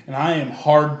 3, and I am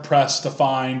hard-pressed to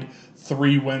find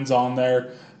 3 wins on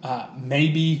there.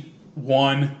 Maybe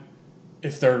 1.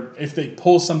 If they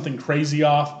pull something crazy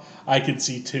off, I could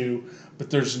see 2. But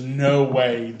there's no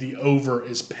way the over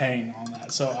is paying on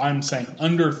that. So I'm saying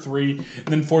under 3. And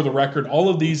then for the record, all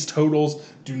of these totals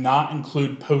do not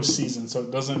include postseason. So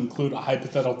it doesn't include a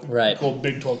hypothetical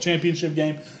Big 12 championship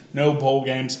game, no bowl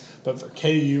games. But for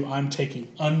KU, I'm taking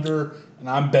under, and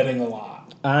I'm betting a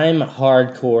lot. I'm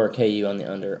hardcore KU on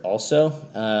the under also.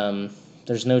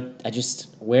 There's no – I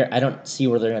don't see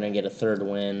where they're going to get a third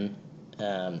win.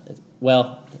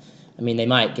 They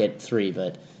might get 3,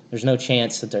 but – there's no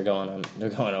chance that they're going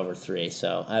over 3,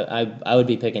 so I would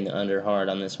be picking the under hard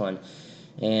on this one,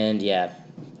 and yeah,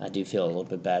 I do feel a little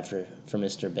bit bad for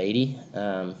Mr. Beatty.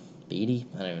 Beatty,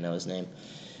 I don't even know his name.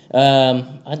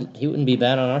 He wouldn't be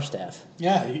bad on our staff.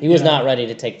 Yeah, he was not ready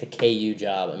to take the KU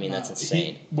job. I mean, that's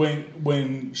insane.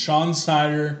 When Sean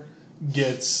Snyder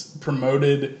gets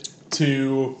promoted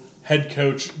to head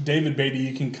coach, David Beatty,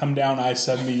 you can come down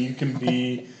I-70. You can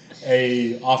be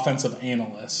a offensive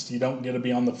analyst. You don't get to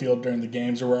be on the field during the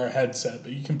games or wear a headset,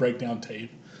 but you can break down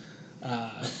tape.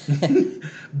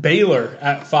 Baylor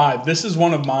at 5. This is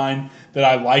one of mine that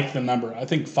I like the number. I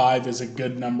think 5 is a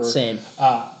good number. Same.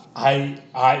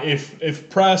 If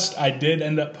pressed, I did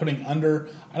end up putting under.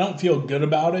 I don't feel good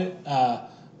about it. I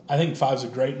think 5 is a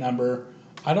great number.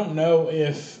 I don't know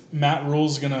if Matt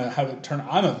Rule's going to have it turn.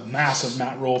 I'm a massive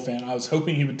Matt Rule fan. I was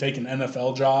hoping he would take an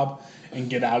NFL job and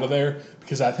get out of there,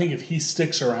 because I think if he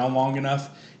sticks around long enough,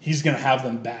 he's going to have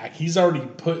them back. He's already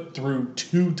put through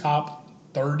 2 top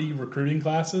 30 recruiting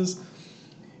classes.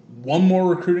 One more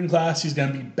recruiting class, he's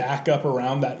going to be back up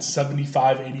around that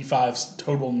 75, 85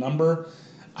 total number.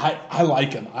 I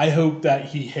like him. I hope that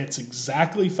he hits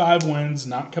exactly 5 wins,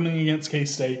 not coming against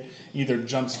K-State, either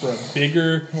jumps for a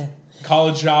bigger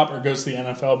college job or goes to the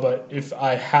NFL. But if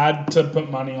I had to put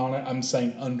money on it, I'm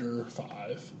saying under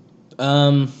 5.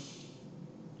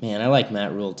 Man, I like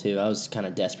Matt Rule too. I was kind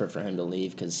of desperate for him to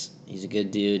leave because he's a good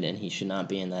dude and he should not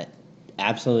be in that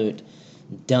absolute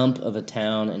dump of a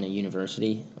town and a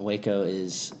university. Waco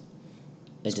is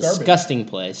a disgusting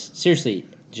place. Seriously,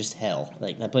 just hell.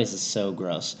 Like, that place is so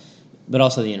gross. But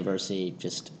also the university,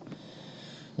 just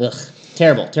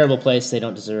terrible, terrible place. They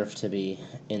don't deserve to be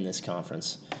in this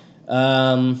conference.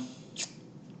 Gosh,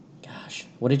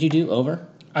 what did you do? Over?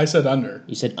 I said under.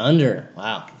 You said under.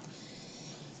 Wow.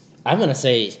 I'm going to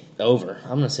say over.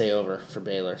 I'm going to say over for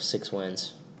Baylor. 6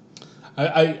 wins.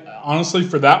 I honestly,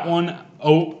 for that one,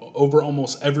 over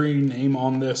almost every name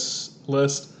on this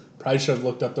list, probably should have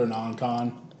looked up their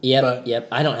non-con. Yep.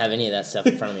 I don't have any of that stuff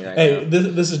in front of me right Hey, now.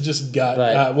 this is just gut.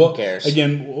 But who cares?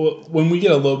 Again, when we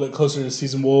get a little bit closer to the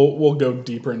season, we'll go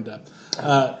deeper in depth.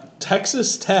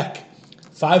 Texas Tech,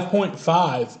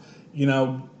 5.5. You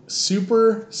know,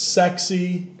 super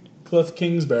sexy Cliff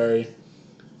Kingsbury.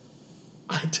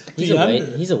 I took the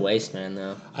under. He's a waste man,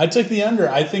 though. I took the under.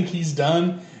 I think he's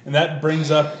done, and that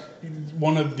brings up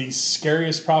one of the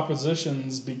scariest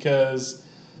propositions because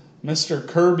Mr.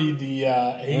 Kirby, the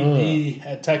AD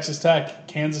at Texas Tech,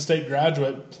 Kansas State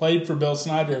graduate, played for Bill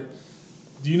Snyder.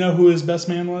 Do you know who his best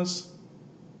man was?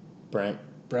 Brent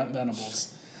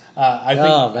Venables. I think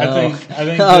oh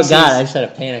this God! is, I just had a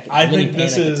panic. I think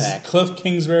this panic is attack. Cliff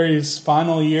Kingsbury's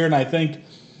final year, and I think,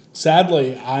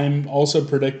 sadly, I'm also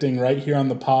predicting right here on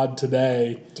the pod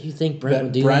today. Do you think Brent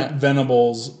would do Brent that?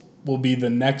 Venables will be the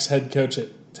next head coach at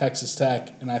Texas Tech,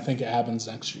 and I think it happens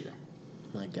next year.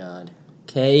 My God,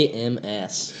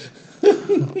 KMS.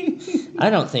 I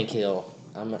don't think he'll.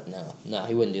 No,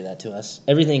 he wouldn't do that to us.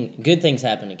 Good things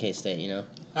happen at K-State, you know,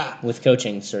 with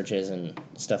coaching searches and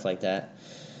stuff like that.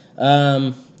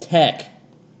 Tech.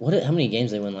 How many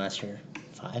games they win last year?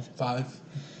 5? 5.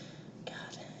 God.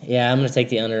 Yeah, I'm going to take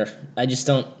the under. I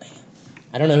don't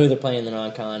know who they're playing in the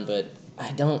non-con, but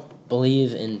I don't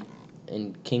believe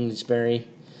in Kingsbury.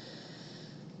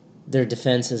 Their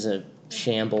defense is a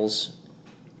shambles,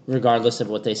 regardless of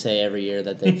what they say every year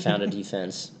that they've found a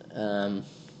defense.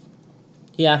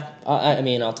 Yeah, I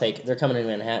mean, I'll take. They're coming in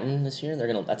Manhattan this year.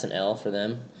 That's an L for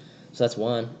them, so that's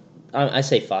 1. I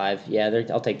say 5. Yeah,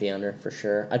 I'll take the under for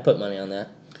sure. I'd put money on that.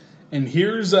 And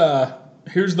here's the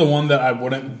one that I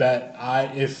wouldn't bet.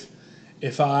 If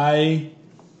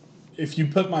you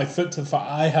put my foot to 5,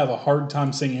 I have a hard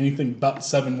time seeing anything but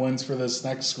 7 wins for this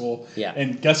next school. Yeah.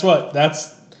 And guess what?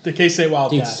 That's the K-State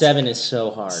Wildcats. Dude, 7 is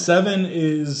so hard. 7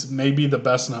 is maybe the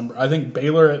best number. I think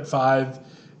Baylor at 5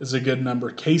 is a good number.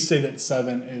 K-State at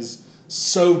 7 is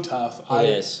so tough. It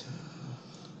is.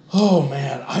 Oh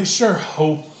man, I sure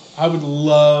hope. I would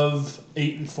love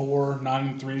 8-4,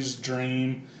 9-3's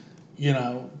dream.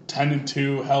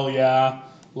 10-2, hell yeah.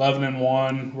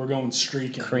 11-1, we're going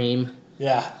streaking. Cream.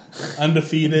 Yeah,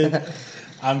 undefeated.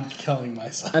 I'm killing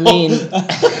myself. I mean,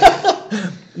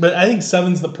 but I think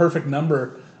 7's the perfect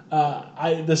number.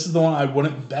 This is the one I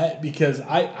wouldn't bet because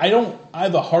I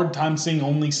have a hard time seeing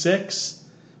only 6.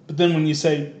 But then when you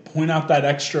say point out that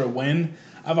extra win,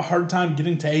 I have a hard time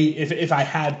getting to 8 if I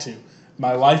had to.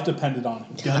 My life depended on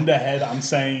it. Gun to head, I'm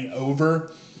saying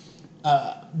over.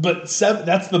 But 7,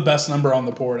 that's the best number on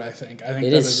the board, I think. I think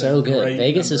it is so good.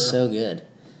 Vegas number. is so good.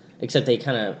 Except they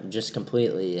kind of just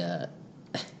completely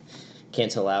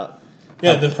cancel out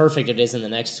how perfect it is in the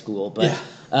next school. But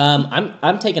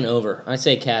I'm taking over. I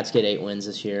say Cats get 8 wins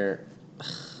this year.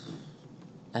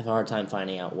 I have a hard time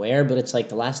finding out where, but it's like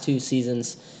the last 2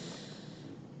 seasons.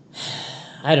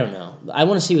 I don't know. I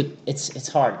want to see what it's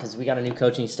hard because we got a new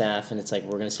coaching staff, and it's like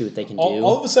we're going to see what they can do.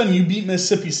 All of a sudden, you beat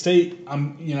Mississippi State.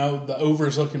 The over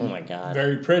is looking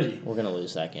very pretty. We're going to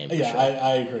lose that game. For sure.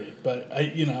 I agree, but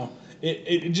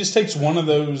it just takes one of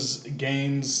those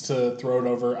games to throw it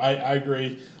over. I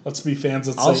agree. Let's be fans.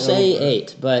 I'll say over.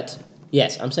 8, but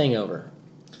yes, I'm saying over.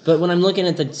 But when I'm looking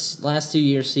at the last 2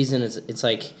 years' season, it's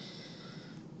like,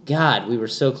 God, we were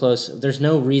so close. There's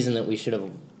no reason that we should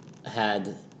have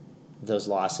had those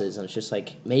losses, and it's just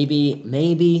like maybe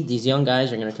these young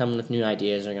guys are going to come in with new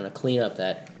ideas. They're going to clean up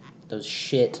those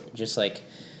shit, just like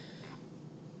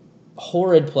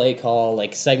horrid play call,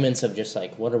 like segments of just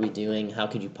like, what are we doing? How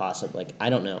could you possibly, I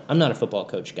don't know. I'm not a football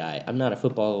coach guy. I'm not a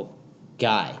football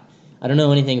guy. I don't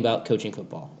know anything about coaching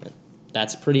football.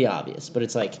 That's pretty obvious, but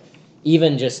it's like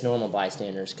even just normal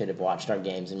bystanders could have watched our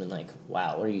games and been like,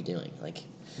 wow, what are you doing? Like,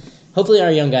 hopefully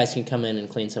our young guys can come in and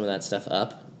clean some of that stuff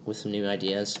up with some new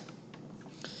ideas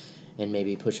and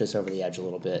maybe push us over the edge a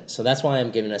little bit. So that's why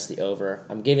I'm giving us the over.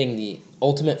 I'm giving the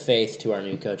ultimate faith to our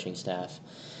new coaching staff.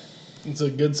 It's a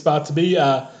good spot to be.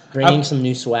 Bringing some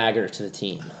new swagger to the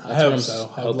team. I hope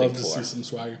so. I'd love to see some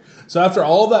swagger. So after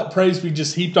all that praise we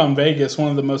just heaped on Vegas, one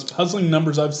of the most puzzling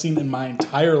numbers I've seen in my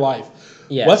entire life.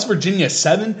 Yeah. West Virginia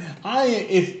 7.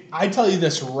 If I tell you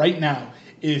this right now,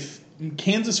 if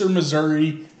Kansas or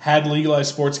Missouri had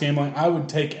legalized sports gambling, I would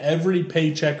take every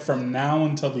paycheck from now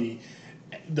until the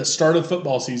start of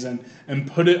football season and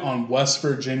put it on West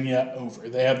Virginia over.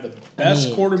 They have the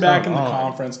best quarterback in the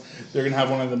conference. They're going to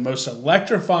have one of the most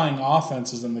electrifying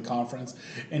offenses in the conference.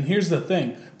 And here's the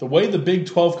thing. The way the Big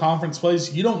 12 conference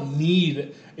plays, you don't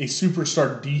need a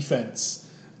superstar defense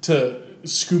to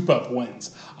scoop up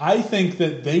wins. I think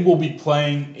that they will be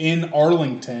playing in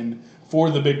Arlington for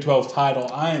the Big 12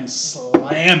 title. I am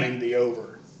slamming the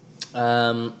over.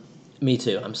 Me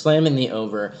too. I'm slamming the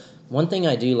over. One thing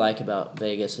I do like about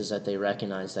Vegas is that they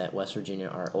recognize that West Virginia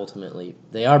are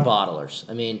they are bottlers.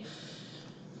 I mean,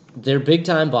 they're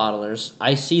big-time bottlers.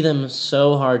 I see them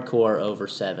so hardcore over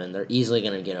 7. They're easily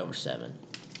going to get over 7.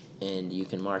 And you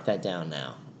can mark that down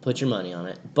now. Put your money on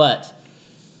it. But,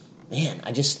 man,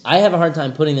 I have a hard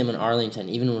time putting them in Arlington,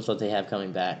 even with what they have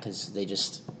coming back, because they're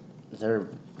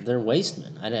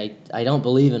wastemen. I don't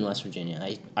believe in West Virginia.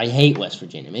 I hate West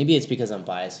Virginia. Maybe it's because I'm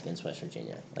biased against West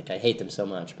Virginia. I hate them so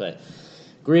much. But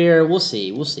Greer, we'll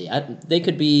see. They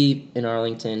could be in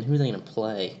Arlington. Who are they going to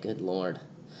play? Good Lord.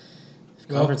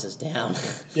 Conference is down.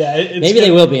 Yeah, maybe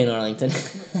they will be in Arlington.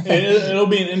 It'll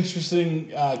be an interesting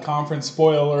conference.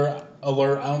 Spoiler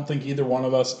alert, I don't think either one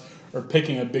of us are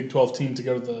picking a Big 12 team to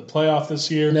go to the playoff this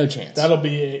year. No chance. That'll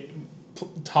be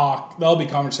that'll be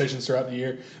conversations throughout the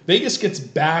year. Vegas gets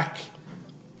back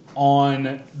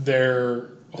on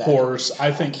their horse,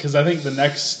 I think, because I think the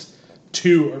next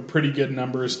 2 are pretty good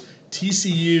numbers.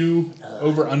 TCU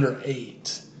over under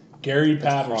 8. Gary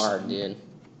Patterson. Hard, dude.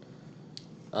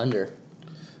 Under.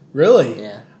 Really?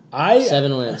 Yeah.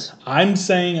 7 wins. I'm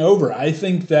saying over. I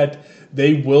think that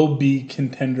they will be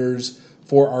contenders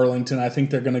for Arlington. I think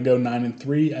they're going to go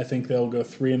 9-3. I think they'll go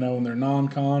 3-0 in their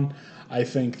non-con. I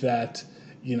think that,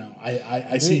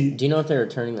 I see. Do you know if they're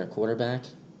returning their quarterback?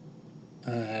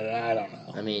 I don't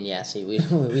know. I mean, yeah. See, we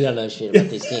don't know shit about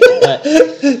these teams, but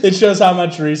it shows how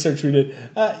much research we did.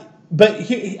 But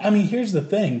here's the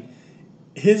thing: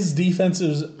 his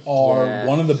defenses are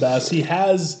one of the best. He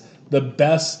has the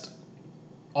best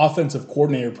offensive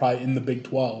coordinator probably in the Big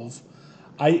 12.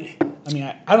 I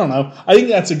don't know. I think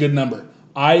that's a good number.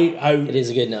 It is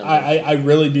a good number. I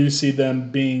really do see them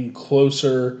being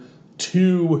closer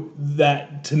to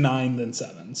 9 than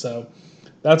 7. So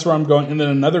that's where I'm going. And then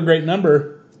another great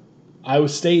number, Iowa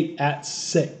State at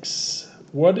 6.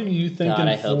 What are you thinking? God,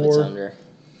 I hope it's under.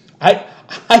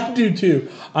 I do too.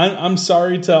 I'm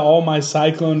sorry to all my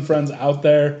Cyclone friends out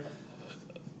there.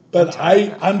 But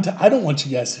I don't want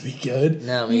you guys to be good.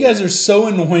 No, you guys are so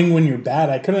annoying when you're bad.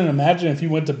 I couldn't imagine if you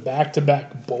went to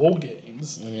back-to-back bowl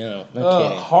games. No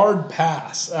kidding. Hard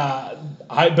pass.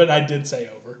 But I did say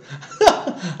over.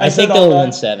 I think they'll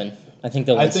win 7. I think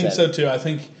they'll win 7. I think so too. I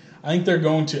think they're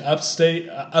going to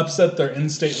upset their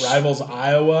in-state rivals,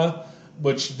 Iowa,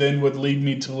 which then would lead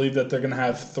me to believe that they're going to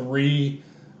have 3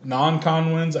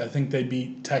 non-con wins. I think they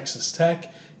beat Texas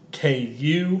Tech,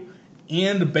 KU,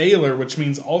 and Baylor, which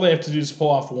means all they have to do is pull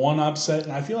off 1 upset.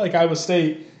 And I feel like Iowa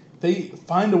State, they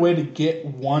find a way to get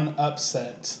 1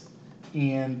 upset,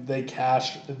 and they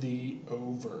cash the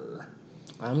over.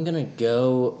 I'm going to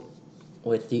go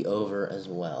with the over as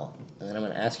well. And then I'm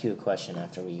going to ask you a question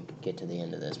after we get to the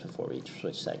end of this before we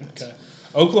switch segments. Okay.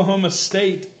 Oklahoma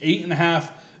State,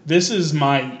 8.5. This is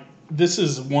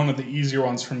one of the easier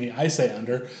ones for me. I say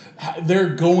under.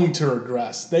 They're going to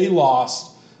regress. They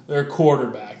lost their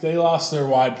quarterback. They lost their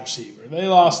wide receiver. They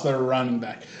lost their running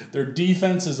back. Their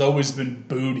defense has always been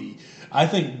booty. I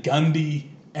think Gundy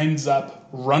ends up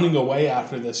running away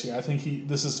after this year. I think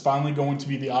this is finally going to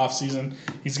be the offseason.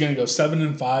 He's going to go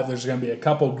 7-5. There's going to be a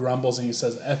couple grumbles, and he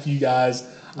says, F you guys.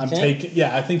 I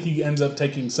think he ends up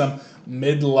taking some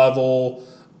mid-level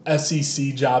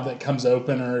SEC job that comes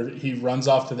open, or he runs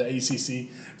off to the ACC.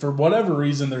 For whatever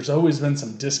reason, there's always been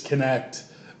some disconnect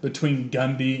between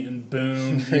Gundy and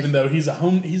Boone, even though he's a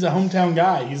hometown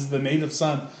guy. He's the native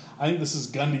son. I think this is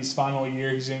Gundy's final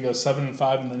year. He's going to go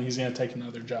 7-5, and then he's going to take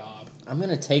another job. I'm going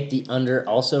to take the under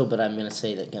also, but I'm going to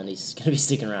say that Gundy's going to be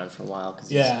sticking around for a while. Cause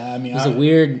he's a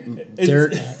weird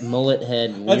dirt mullet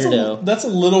head weirdo. That's a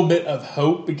little bit of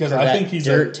hope because I think he's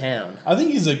town. I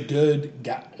think he's a good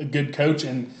guy, a good coach,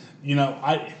 and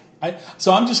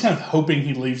so I'm just kind of hoping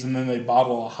he leaves and then they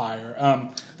bottle a hire.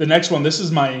 The next one, this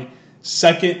is my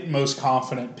second most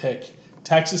confident pick.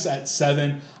 Texas at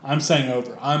 7. I'm saying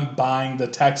over. I'm buying the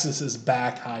Texas is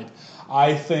back hype.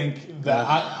 I think that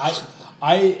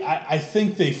I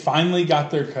think they finally got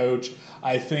their coach.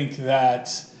 I think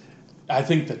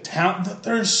the talent.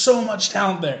 There's so much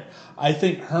talent there. I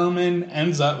think Herman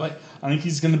ends up I think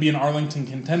he's going to be an Arlington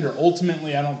contender.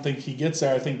 Ultimately, I don't think he gets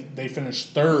there. I think they finish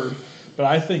 3rd, but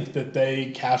I think that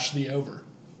they cash the over.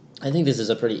 I think this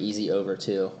is a pretty easy over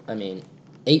too. I mean,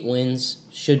 8 wins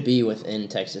should be within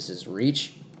Texas's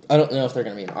reach. I don't know if they're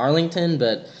going to be in Arlington,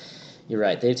 but you're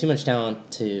right. They have too much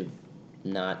talent to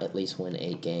not at least win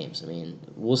 8 games. I mean,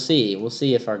 we'll see. We'll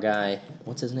see if our guy,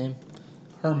 what's his name?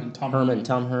 Tom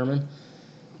Herman.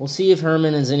 We'll see if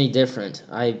Herman is any different.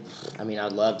 I mean,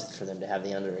 I'd love for them to have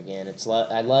the under again.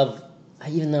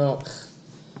 Even though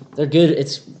They're good.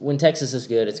 It's when Texas is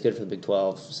good, it's good for the Big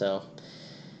 12. So,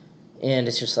 and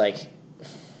it's just like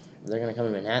they're going to come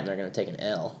to Manhattan. They're going to take an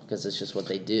L because it's just what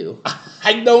they do.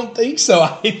 I don't think so.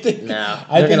 I think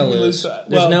they're going to lose.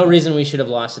 There's no reason we should have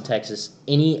lost to Texas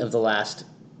any of the last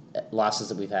losses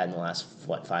that we've had in the last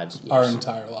 5 years. Our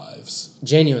entire lives.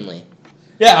 Genuinely.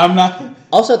 Yeah, I'm not.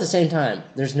 Also, at the same time,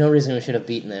 there's no reason we should have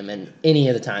beaten them in any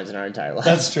of the times in our entire lives.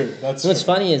 That's true. What's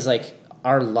funny is like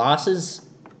our losses,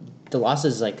 the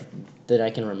losses like that I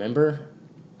can remember.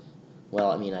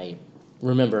 Well, I mean, I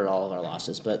remember all of our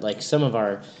losses, but like some of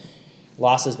our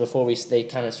losses before they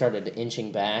kind of started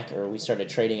inching back, or we started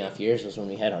trading off years, was when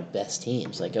we had our best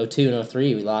teams. Like 02 and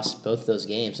 03, we lost both those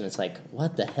games, and it's like,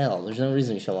 what the hell? There's no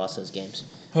reason we should have lost those games.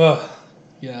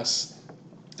 Yes.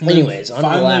 Anyways, on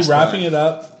finally the last wrapping it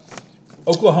up,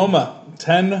 Oklahoma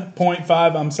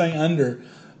 10.5. I'm saying under.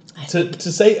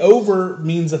 To say over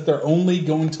means that they're only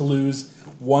going to lose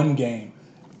one game.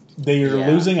 They are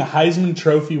losing a Heisman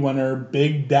Trophy winner,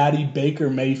 Big Daddy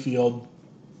Baker Mayfield.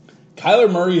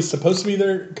 Kyler Murray is supposed to be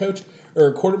their coach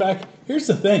or quarterback. Here's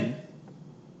the thing.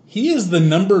 He is the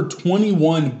number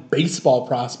 21 baseball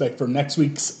prospect for next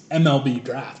week's MLB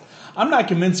draft. I'm not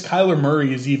convinced Kyler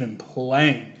Murray is even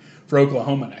playing for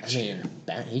Oklahoma next year.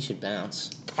 He should bounce.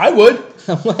 I would.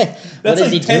 What That's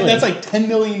is he doing? That's like $10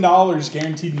 million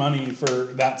guaranteed money for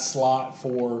that slot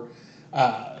for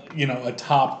a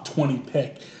top 20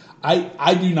 pick.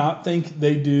 I do not think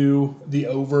they do the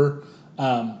over.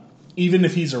 Even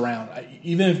if he's around,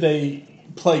 even if they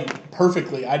play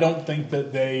perfectly, I don't think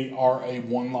that they are a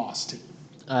one-loss team.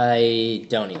 I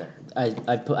don't either.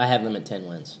 I have them at 10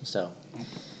 wins. So,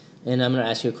 and I'm going to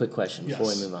ask you a quick question before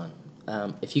we move on.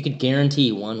 If you could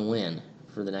guarantee one win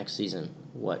for the next season,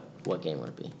 what game would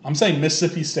it be? I'm saying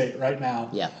Mississippi State right now.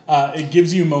 Yeah. It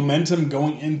gives you momentum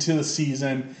going into the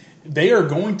season. They are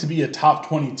going to be a top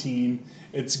 20 team.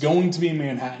 It's going to be in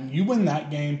Manhattan. You win that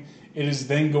game, it is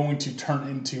then going to turn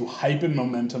into hype and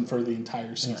momentum for the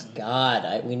entire season. Oh my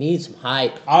God, we need some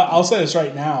hype. I'll say this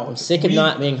right now. I'm sick of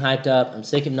not being hyped up. I'm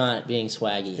sick of not being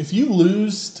swaggy. If you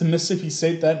lose to Mississippi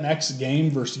State that next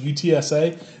game versus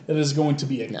UTSA, that is going to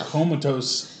be a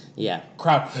comatose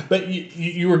crowd. But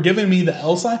you were giving me the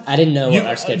L sign? I didn't know what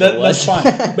our schedule was. That's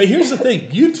fine. But here's the thing.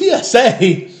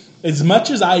 UTSA, as much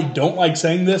as I don't like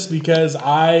saying this because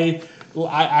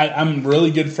I'm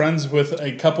really good friends with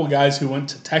a couple guys who went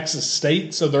to Texas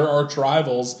State, so they're arch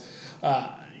rivals.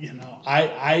 I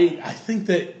think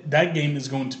that game is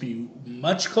going to be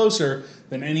much closer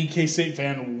than any K-State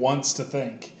fan wants to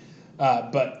think.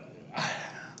 But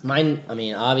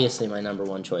obviously my number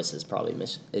one choice is probably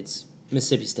it's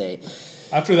Mississippi State.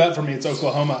 After that, for me, it's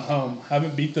Oklahoma at home.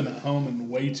 Haven't beat them at home in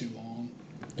way too long.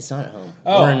 It's not at home.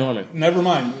 Oh, we're in Norman. Never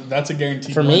mind. That's a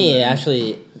guaranteed. For me,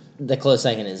 actually, the close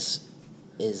second is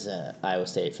Iowa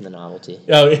State for the novelty.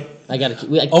 Oh, I got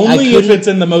to only if it's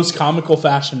in the most comical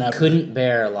fashion ever. Couldn't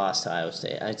bear a loss to Iowa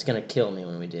State. It's going to kill me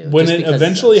when we do. When it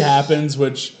eventually happens,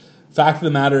 which fact of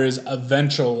the matter is,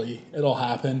 eventually it'll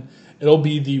happen. It'll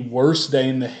be the worst day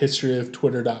in the history of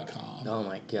Twitter.com. Oh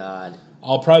my God!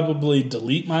 I'll probably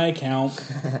delete my account.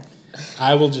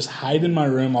 I will just hide in my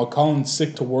room. I'll call in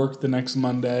sick to work the next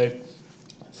Monday.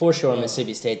 For sure,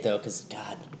 Mississippi State though, because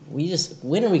God.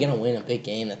 When are we going to win a big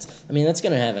game? That's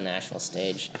going to have a national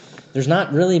stage. There's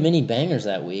not really many bangers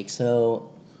that week, so.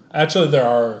 Actually, there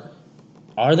are.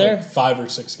 Are there? Like 5 or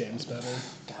 6 games better.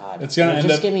 God. It's going to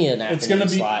just give me an afternoon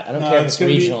slot. I don't care if it's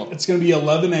regional. It's going to be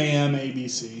 11 a.m.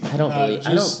 ABC. I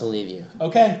don't believe you.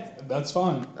 Okay, that's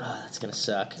fine. That's going to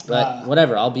suck. But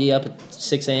whatever. I'll be up at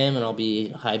 6 a.m. and I'll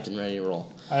be hyped and ready to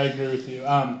roll. I agree with you.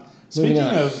 Speaking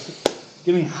of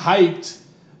getting hyped,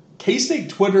 K-State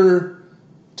Twitter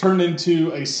turned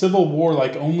into a civil war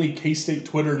like only K-State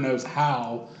Twitter knows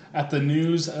how at the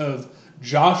news of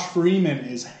Josh Freeman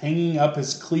is hanging up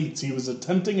his cleats. He was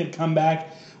attempting a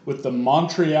comeback with the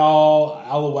Montreal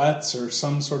Alouettes or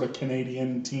some sort of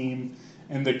Canadian team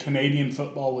in the Canadian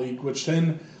Football League, which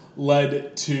then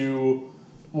led to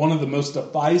one of the most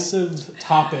divisive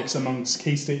topics amongst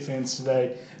K-State fans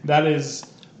today. That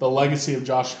is the legacy of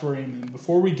Josh Freeman.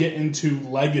 Before we get into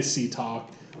legacy talk,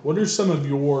 what are some of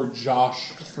your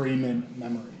Josh Freeman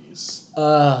memories?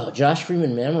 Josh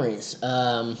Freeman memories.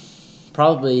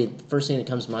 Probably the first thing that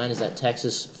comes to mind is that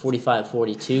Texas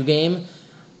 45-42 game.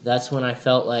 That's when I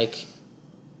felt like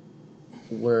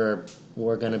we're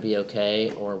going to be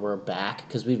okay or we're back.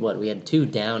 Because we had 2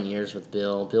 down years with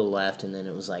Bill. Bill left, and then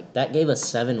it was like that gave us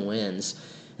 7 wins.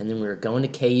 And then we were going to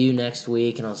KU next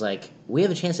week, and I was like, we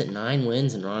have a chance at 9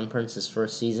 wins in Ron Prince's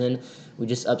first season. We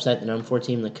just upset the number 4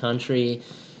 team in the country.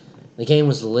 The game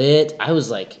was lit. I was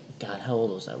like, God, how old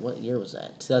was that? What year was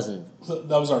that? 2000.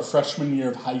 That was our freshman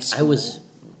year of high school. I was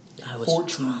 14.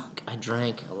 drunk. I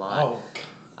drank a lot. Oh, God.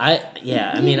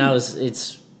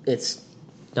 It's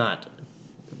not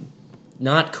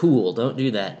cool. Don't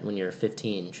do that when you're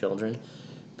 15, children.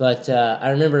 But I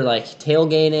remember like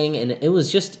tailgating, and it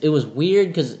was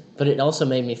weird but it also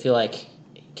made me feel like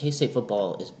K-State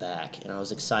football is back, and I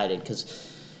was excited because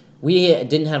we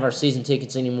didn't have our season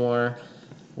tickets anymore.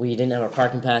 We didn't have our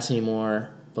parking pass anymore,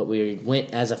 but we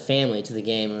went as a family to the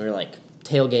game, and we were like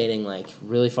tailgating like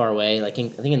really far away, like I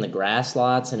think in the grass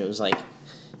lots, and it was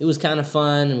kind of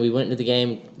fun, and we went into the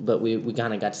game, but we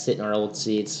kind of got to sit in our old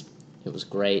seats. It was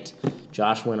great.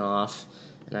 Josh went off,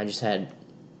 and I just had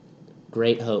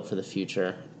great hope for the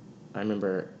future. I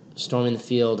remember storming the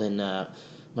field, and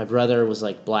my brother was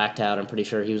like blacked out. I'm pretty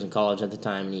sure he was in college at the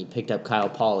time, and he picked up Kyle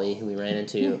Pauley, who we ran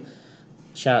into.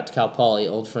 Shout out to Kyle Pauley,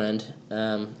 old friend,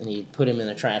 and he put him in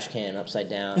a trash can upside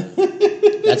down.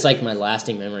 That's like my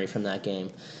lasting memory from that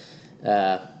game.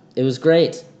 It was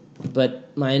great,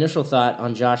 but my initial thought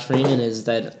on Josh Freeman is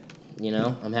that,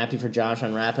 I'm happy for Josh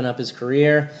on wrapping up his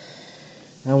career.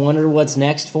 I wonder what's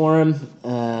next for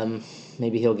him.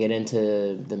 Maybe he'll get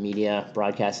into the media,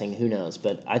 broadcasting, who knows.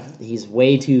 But he's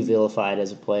way too vilified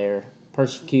as a player,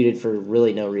 persecuted for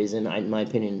really no reason, in my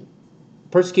opinion.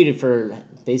 Persecuted for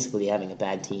basically having a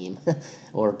bad team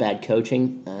or bad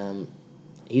coaching.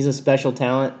 He's a special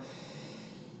talent.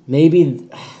 Maybe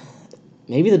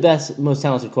the best, most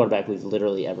talented quarterback we've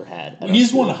literally ever had.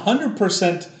 He's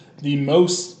 100% the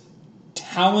most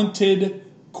talented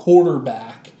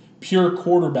quarterback, pure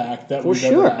quarterback that we've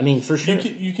ever had. I mean, for sure.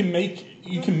 You can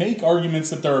make arguments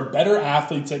that there are better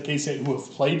athletes at K-State who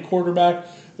have played quarterback.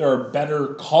 There are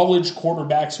better college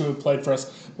quarterbacks who have played for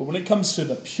us. But when it comes to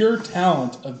the pure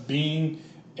talent of being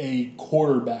a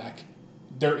quarterback,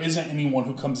 there isn't anyone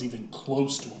who comes even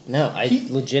close to him. No, I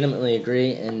legitimately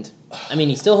agree. And, I mean,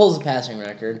 he still holds the passing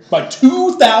record. By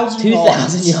 2,000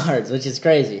 yards. 2,000 yards, which is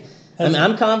crazy. I mean,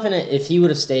 I'm confident if he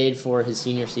would have stayed for his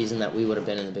senior season that we would have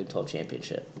been in the Big 12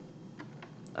 championship.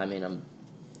 I mean,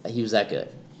 he was that good.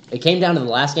 It came down to the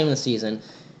last game of the season,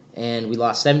 and we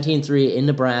lost 17-3 in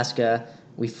Nebraska.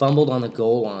 We fumbled on the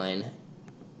goal line.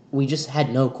 We just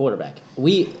had no quarterback. All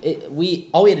we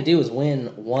had to do was win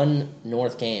one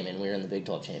North game, and we were in the Big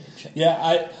 12 championship.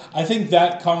 Yeah, I think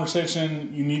that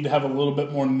conversation, you need to have a little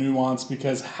bit more nuance,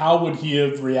 because how would he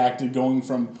have reacted going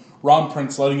from Ron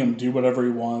Prince letting him do whatever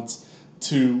he wants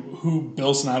to who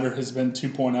Bill Snyder has been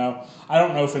 2.0? I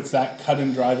don't know if it's that cut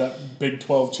and dry, that Big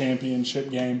 12 championship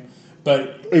game,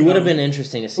 but it would have been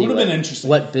interesting to see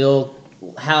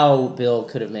how Bill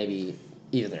could have maybe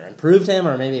either improved him,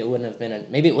 or maybe it would have been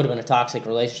a toxic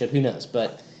relationship. Who knows?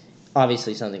 But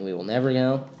obviously, something we will never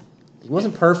know. He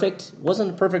wasn't perfect. Wasn't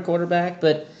a perfect quarterback,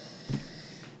 but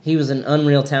he was an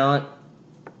unreal talent.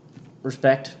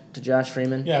 Respect to Josh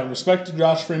Freeman. Yeah, respect to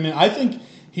Josh Freeman. I think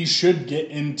he should get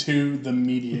into the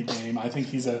media game. I think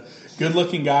he's a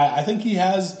good-looking guy. I think he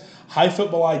has high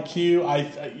football IQ.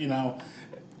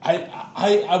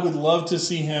 I would love to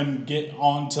see him get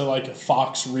onto like a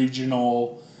Fox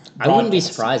regional. I wouldn't be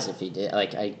surprised if he did.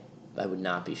 Like I would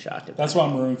not be shocked if that's what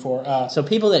I'm rooting for. So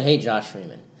people that hate Josh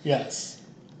Freeman. Yes.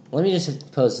 Let me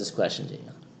just pose this question to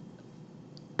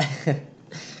you.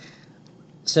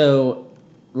 So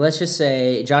let's just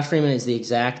say Josh Freeman is the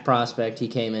exact prospect. He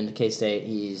came into K-State.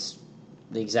 He's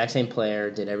the exact same player,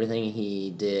 did everything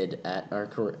he did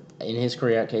in his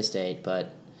career at K-State,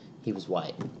 but he was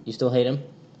white. You still hate him?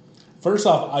 First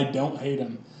off, I don't hate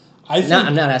him. I'm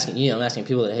not asking you. I'm asking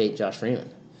people that hate Josh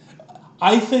Freeman.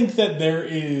 I think that there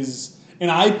is, and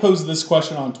I posed this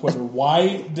question on Twitter,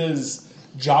 why does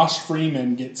Josh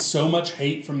Freeman get so much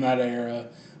hate from that era,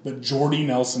 but Jordy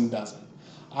Nelson doesn't?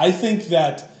 I think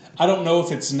that, I don't know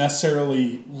if it's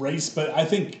necessarily race, but I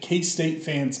think K-State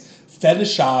fans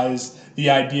fetishize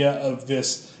the idea of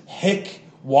this hick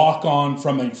walk-on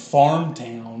from a farm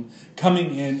town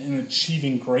coming in and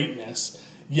achieving greatness.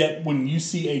 Yet when you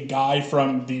see a guy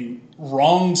from the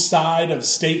wrong side of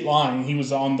state line, he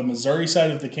was on the Missouri side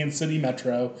of the Kansas City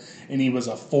Metro, and he was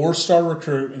a 4-star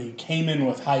recruit, and he came in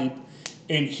with hype,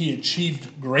 and he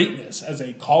achieved greatness as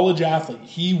a college athlete.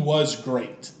 He was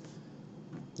great.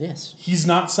 Yes. He's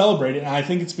not celebrated, and I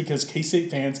think it's because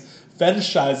K-State fans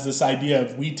fetishize this idea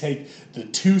of we take the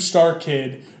 2-star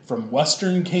kid from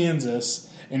Western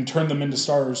Kansas and turn them into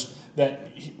stars,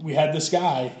 that we had this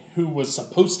guy who was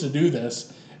supposed to do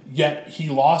this, yet he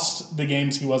lost the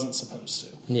games he wasn't supposed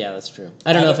to. Yeah, that's true.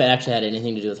 I don't know if it actually had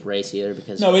anything to do with race either,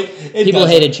 because people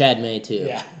hated Chad May too.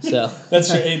 Yeah, so that's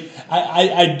true.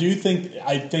 I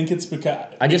think it's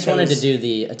because I just wanted to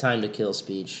do a time to kill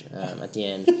speech at the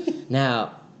end.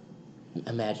 Now,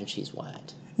 imagine she's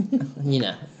white. You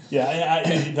know.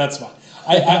 Yeah, that's fine.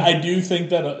 I do think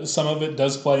that some of it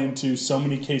does play into so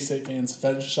many K-State fans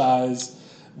fetishize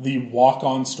the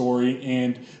walk-on story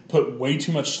and put way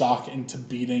too much stock into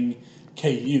beating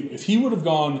KU. If he would have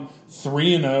gone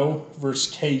 3-0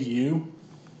 versus KU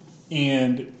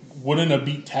and wouldn't have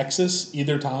beat Texas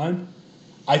either time,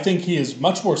 I think he is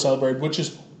much more celebrated, which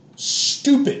is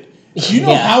stupid. Do you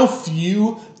know how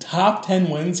few top 10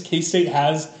 wins K-State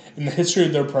has in the history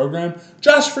of their program?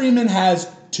 Josh Freeman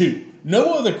has 2.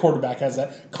 No other quarterback has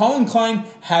that. Colin Klein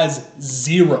has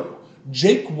 0.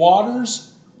 Jake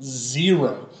Waters,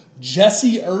 0.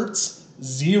 Jesse Ertz,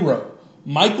 0.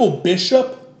 Michael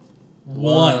Bishop,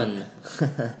 1.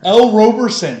 L.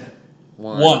 Roberson,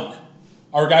 1.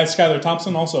 Our guy Skylar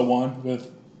Thompson also won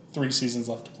with 3 seasons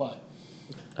left to play.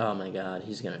 Oh my God,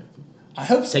 he's gonna. I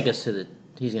hope so.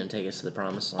 He's gonna take us to the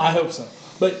promised land. I hope so.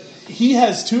 But he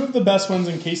has 2 of the best wins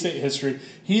in K-State history.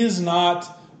 He is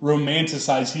not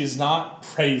romanticized. He is not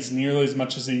praised nearly as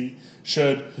much as he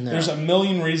should. No. There's a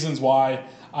million reasons why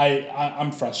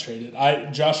I'm frustrated.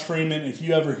 Josh Freeman, if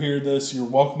you ever hear this, you're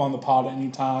welcome on the pod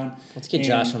anytime. Let's get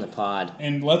Josh on the pod.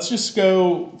 And let's just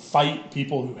go fight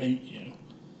people who hate you.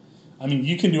 I mean,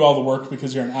 you can do all the work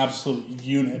because you're an absolute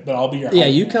unit, but I'll be your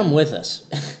you come with us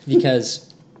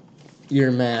because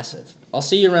you're massive. I'll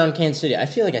see you around Kansas City. I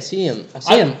feel like I see him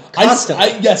constantly.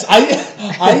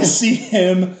 I see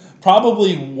him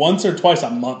probably once or twice a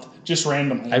month, just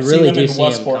randomly. I've seen him in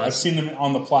Westport. I've seen him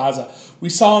on the plaza. We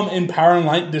saw him in Power and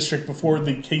Light District before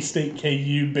the K-State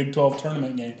KU Big 12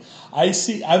 tournament game. I've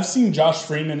seen Josh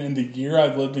Freeman in the year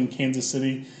I've lived in Kansas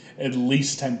City at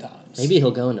least 10 times. Maybe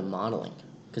he'll go into modeling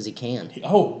because he can.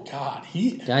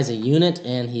 Guy's a unit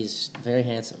and he's very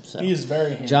handsome. So he is very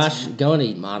handsome. Josh, go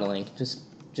into modeling.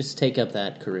 Just take up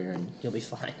that career and you'll be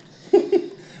fine.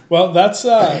 Well, that's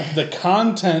the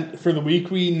content for the week.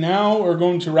 We now are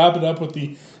going to wrap it up with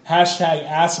the hashtag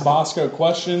Ask Bosco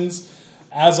questions.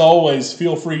 As always,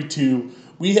 feel free to.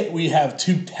 We have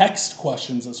 2 text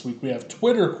questions this week. We have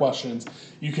Twitter questions.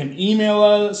 You can email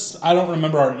us. I don't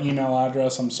remember our email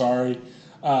address. I'm sorry.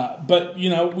 But, we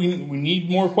need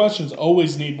more questions.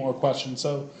 Always need more questions.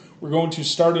 So we're going to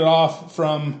start it off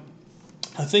from,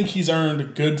 I think he's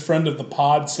earned good friend of the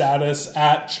pod status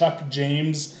at Chuck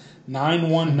James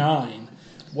 919.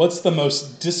 What's the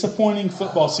most disappointing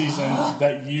football season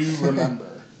that you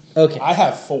remember? Okay. I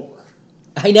have 4.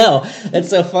 I know. That's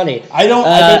so funny.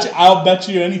 I'll bet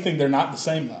you anything they're not the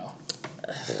same, though.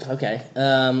 Okay.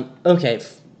 Okay.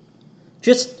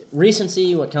 Just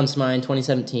recency, what comes to mind,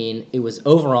 2017, it was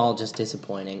overall just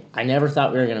disappointing. I never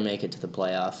thought we were going to make it to the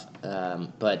playoff.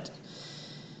 But,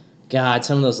 God,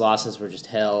 some of those losses were just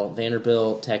hell.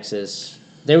 Vanderbilt, Texas,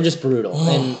 they were just brutal.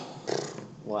 And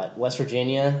West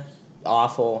Virginia,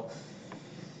 awful.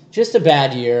 Just a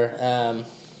bad year.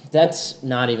 That's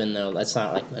not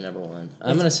like my number one.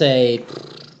 I'm going to say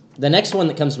the next one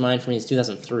that comes to mind for me is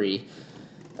 2003.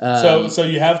 So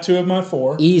you have 2 of my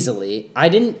 4. Easily. I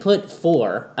didn't put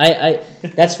 4. I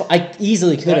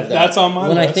easily could have. That's on my list.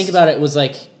 When I think about it, it was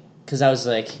like, because I was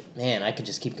like, man, I could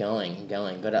just keep going and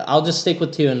going. But I'll just stick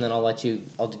with 2, and then I'll do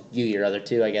your other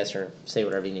 2, I guess, or say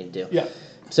whatever you need to do. Yeah.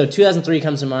 So 2003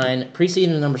 comes to mind.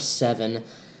 Preseason number 7.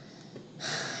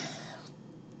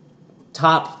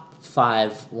 Top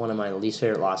 5, one of my least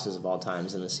favorite losses of all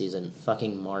times in the season.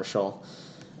 Fucking Marshall.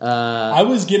 I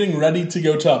was getting ready to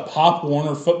go to a Pop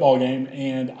Warner football game,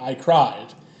 and I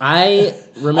cried. I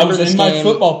remember I was in my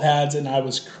football pads, and I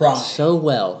was crying. So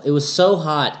well. It was so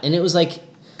hot. And it was like,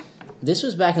 this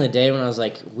was back in the day when I was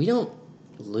like, we don't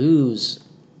lose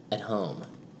at home.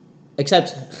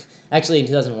 Except, actually in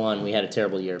 2001, we had a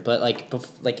terrible year. But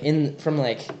from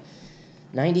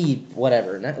 90,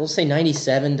 whatever, let's say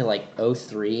 97 to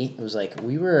 03, it was like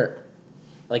we were,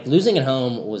 losing at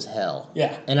home was hell.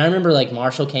 Yeah. And I remember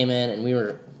Marshall came in and we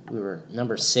were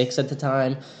number 6 at the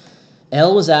time.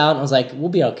 L was out and I was like, we'll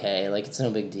be okay. It's no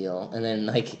big deal. And then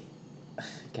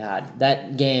God,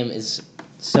 that game is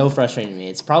so frustrating to me.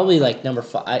 It's probably number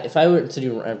 5. If I were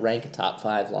to rank a top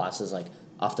 5 losses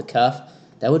off the cuff,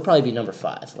 that would probably be number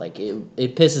 5.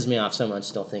 It pisses me off so much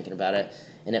still thinking about it.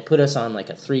 And it put us on a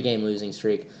 3-game losing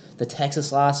streak. The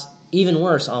Texas loss, even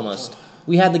worse almost.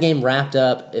 We had the game wrapped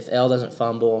up if L doesn't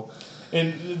fumble.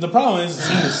 And the problem is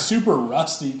he was super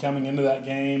rusty coming into that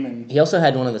game. And he also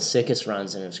had one of the sickest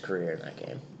runs in his career in that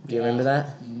game. Do you remember that?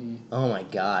 Mm-hmm. Oh, my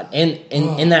God. And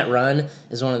in that run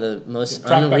is one of the most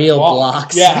unreal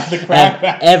blocks I've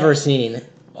ever seen,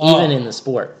 even in the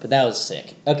sport. But that was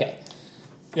sick. Okay.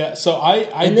 Yeah, so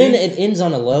then it ends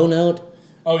on a low note.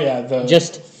 Oh, yeah.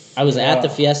 I was at the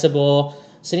Fiesta Bowl,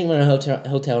 sitting in a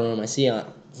hotel room. I see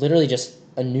literally just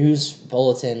a news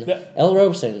bulletin. Elle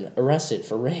Robeson arrested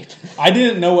for rape. I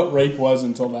didn't know what rape was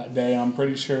until that day. I'm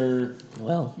pretty sure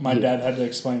my dad had to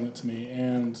explain it to me.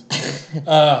 And,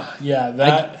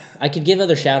 I could give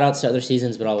other shout-outs to other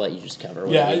seasons, but I'll let you just cover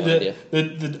what you want to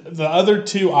do. The other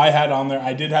two I had on there,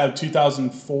 I did have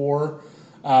 2004.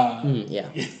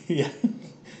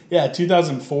 Yeah,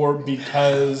 2004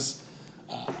 because...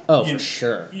 for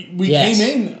sure. We came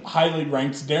in highly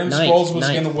ranked. Darren Sproles was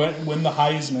going to win the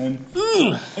Heisman.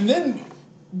 And then,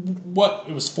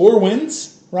 it was 4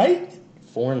 wins, right?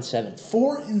 4 and 7.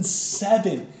 4 and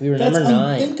 7. We were that's number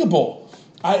 9. Unthinkable.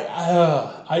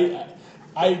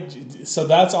 So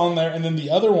that's on there. And then the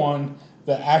other one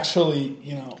that actually,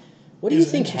 what do you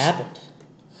think happened?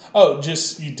 Oh,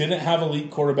 just you didn't have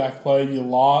elite quarterback play. You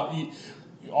lost...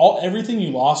 everything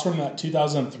you lost from that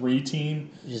 2003 team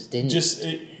just didn't.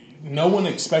 No one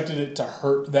expected it to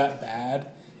hurt that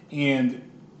bad, and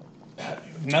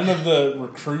none of the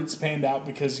recruits panned out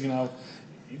because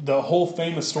the whole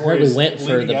famous story is went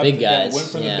for the big guys. Went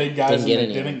for the big guys and they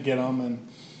didn't get them, and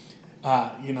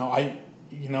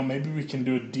maybe we can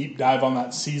do a deep dive on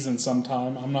that season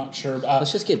sometime. I'm not sure.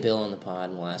 Let's just get Bill on the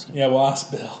pod and we'll ask him. Yeah, we'll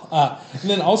ask Bill. And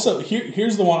then also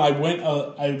here's the one I went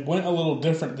a little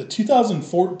different. The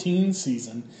 2014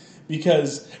 season,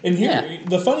 because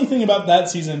the funny thing about that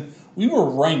season, we were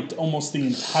ranked almost the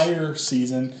entire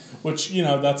season, which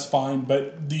that's fine.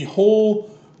 But the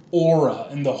whole aura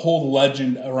and the whole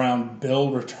legend around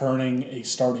Bill returning a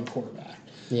starting quarterback.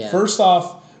 Yeah. First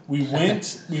off. We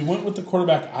went with the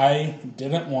quarterback I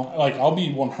didn't want. I'll be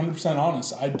 100%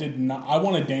 honest. I did not. I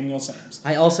wanted Daniel Sams.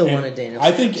 I also wanted Daniel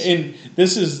Sams. I think, and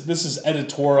this is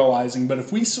editorializing, but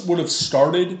if we would have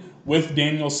started with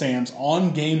Daniel Sams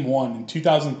on game 1 in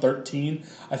 2013,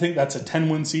 I think that's a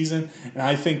 10-win season. And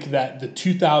I think that the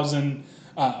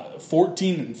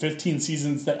 2014 and 15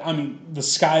 seasons, the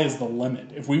sky is the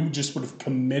limit. If we would have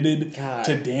committed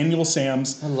to Daniel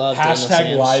Sams,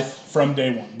 hashtag life from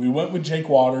day one. We went with Jake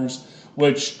Waters,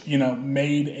 which,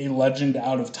 made a legend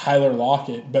out of Tyler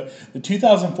Lockett. But the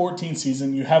 2014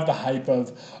 season, you have the hype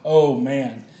of, oh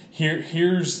man,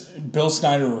 here's Bill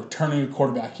Snyder returning a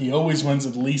quarterback. He always wins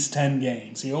at least 10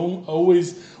 games. He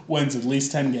always wins at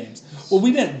least 10 games. Well,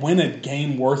 we didn't win a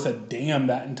game worth a damn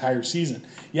that entire season.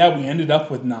 Yeah, we ended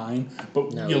up with 9,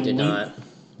 but no, we did not.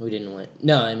 We didn't win.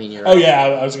 No, I mean you're right. Oh yeah,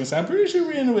 I was going to say I'm pretty sure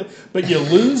we ended with, but you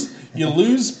lose. You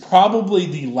lose probably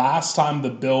the last time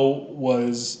the Bill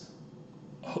was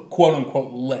quote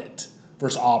unquote lit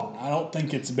versus Auburn. I don't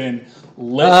think it's been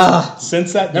lit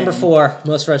since that game. Number 4,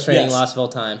 most frustrating loss of all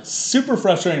time. Super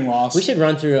frustrating loss. We should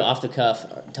run through off the cuff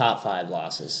top 5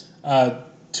 losses.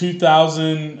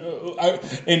 2000,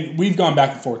 and we've gone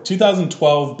back and forth.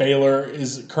 2012, Baylor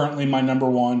is currently my number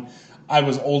 1. I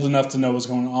was old enough to know what was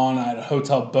going on. I had a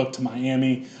hotel booked to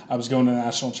Miami. I was going to the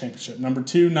national championship. Number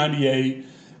 2, 98,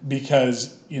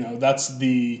 because that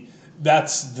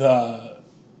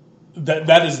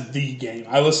is the game.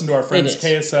 I listened to our friends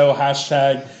KSO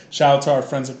hashtag. Shout out to our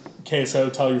friends at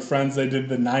KSO. Tell your friends they did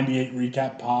the 98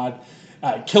 recap pod.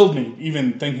 It killed me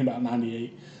even thinking about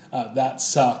 98. That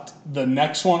sucked. The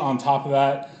next one on top of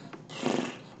that,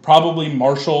 probably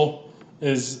Marshall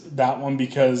is that one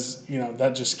because,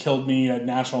 that just killed me at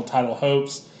national title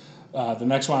hopes. The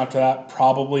next one after that,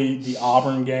 probably the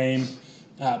Auburn game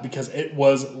because it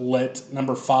was lit.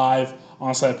 Number 5,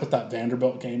 honestly, I put that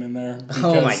Vanderbilt game in there. Because,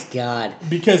 oh, my God.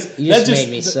 Because you just made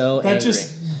me so angry. That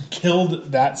just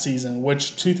killed that season,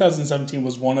 which 2017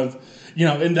 was one of,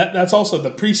 and that's also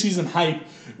the preseason hype,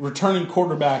 returning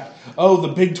quarterback,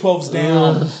 the Big 12's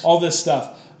down, all this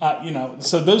stuff.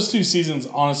 So those two seasons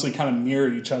honestly kind of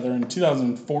mirrored each other, and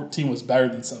 2014 was better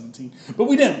than 17. But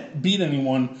we didn't beat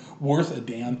anyone worth a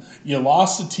damn. You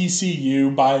lost to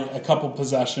TCU by a couple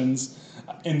possessions,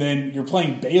 and then you're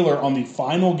playing Baylor on the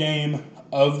final game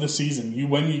of the season. You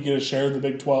win, you get a share of the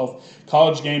Big 12.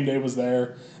 College game day was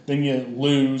there. Then you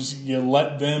lose. You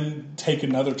let them take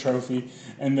another trophy,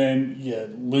 and then you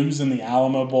lose in the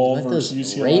Alamo Bowl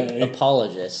versus UCLA. Rape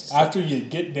apologists. After you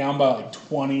get down by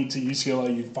 20 to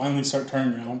UCLA, you finally start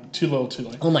turning around. Too little, too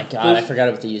late. Oh my God, I forgot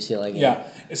about the UCLA game. Yeah,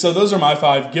 so those are my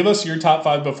 5. Give us your top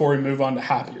 5 before we move on to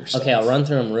happier stuff. Okay, I'll run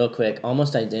through them real quick.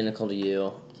 Almost identical to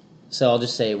you. So I'll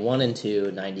just say 1 and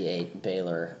 2, 98,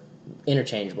 Baylor.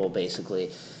 Interchangeable, basically.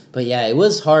 But yeah, it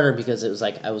was harder because it was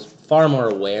I was far more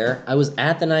aware. I was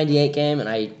at the 98 game, and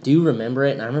I do remember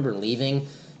it, and I remember leaving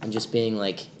and just being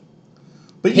I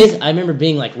remember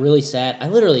being really sad. I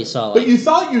literally saw But you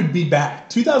thought you'd be back.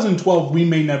 2012, we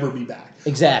may never be back.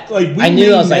 Exactly. We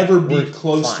may never be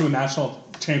close to a national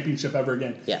championship ever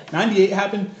again. Yeah. 98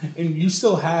 happened, and you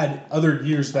still had other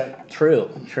years that... True.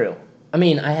 I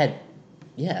mean, I had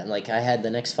yeah, like I had the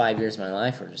next 5 years of my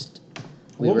life were just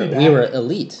we We'll be back. were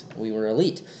elite. We were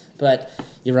elite. But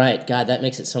you're right. God, that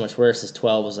makes it so much worse. As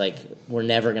 12 was like, we're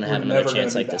never going to have another Never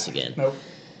chance gonna like be this back. again. Nope.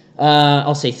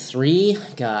 I'll say 3.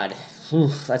 God,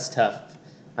 that's tough.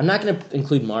 I'm not going to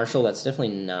include Marshall. That's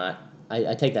definitely not.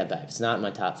 I take that back. It's not in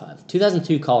my top 5.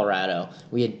 2002 Colorado.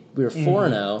 We were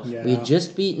 4-0. Yeah. We had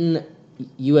just beaten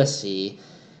USC.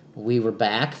 We were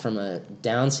back from a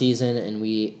down season, and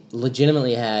we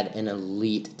legitimately had an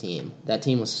elite team. That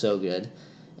team was so good.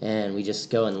 And we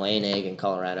just go and lay an egg in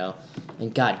Colorado.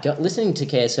 And God, listening to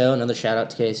KSO, another shout out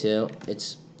to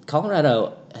KSO.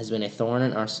 Colorado has been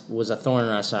was a thorn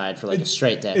in our side for like a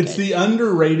straight decade. It's the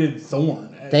underrated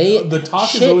thorn. They the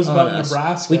talk is shit always on about us.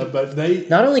 Nebraska, but they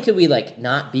Not only could we like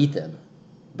not beat them,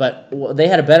 but they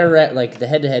had a better like the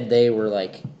head to head. They were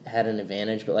like had an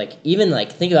advantage, but like even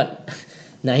like think about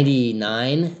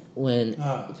 '99 when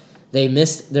they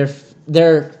missed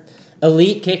their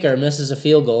elite kicker misses a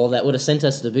field goal that would have sent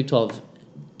us to the Big 12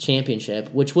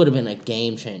 championship, which would have been a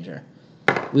game changer.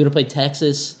 We would have played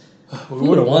Texas. We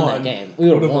would have won that game. We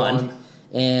would have won.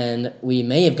 And we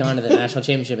may have gone to the national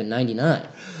championship in '99.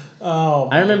 Oh,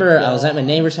 I remember God. I was at my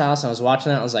neighbor's house and I was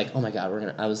watching that. I was like, oh my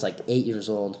God, I was like 8 years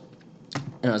old.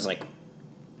 And I was like,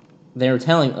 they were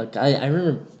telling, like, I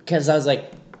remember, because I was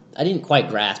like, I didn't quite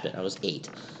grasp it. I was 8.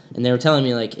 And they were telling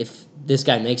me, like, if this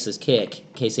guy makes this kick,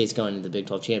 K-State's going to the Big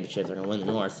 12 championship. They're going to win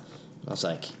the North. And I was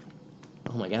like,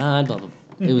 oh my God, blah, blah.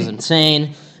 It was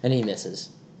insane. And he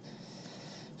misses.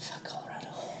 Fuck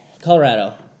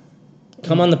Colorado.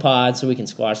 Come on the pod so we can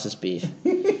squash this beef.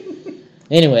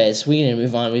 Anyways, we need to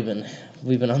move on. We've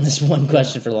been on this one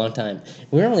question for a long time.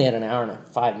 We're only at an hour and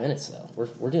 5 minutes though.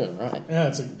 We're doing all right. Yeah,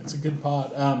 it's a good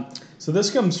pod. So this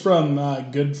comes from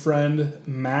good friend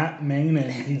Matt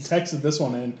Mainen. He texted this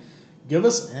one in. Give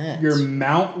us your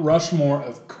Mount Rushmore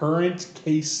of current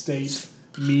K-State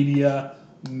media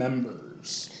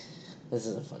members. This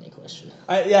is a funny question.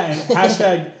 And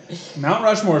hashtag Mount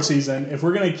Rushmore season. If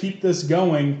we're going to keep this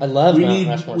going, I love Mount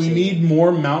Rushmore we season. need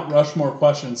more Mount Rushmore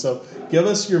questions. So give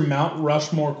us your Mount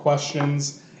Rushmore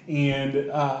questions, and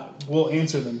we'll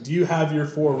answer them. Do you have your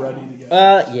 4 ready to go?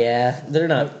 Yeah, they're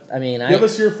not. I mean, Give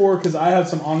us your 4 because I have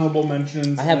some honorable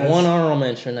mentions. I have one honorable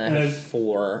mention. I have and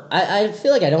 4. I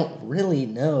feel like I don't really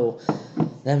know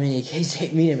that many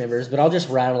K-State media members, but I'll just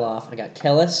rattle off. I got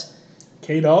Kellis.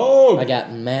 K-Dog. I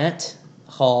got Matt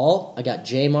Hall. I got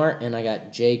J Mart, and I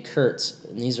got Jay Kurtz.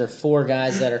 And these are 4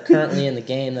 guys that are currently in the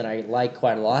game that I like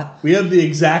quite a lot. We have the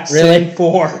exact Really? same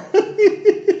 4.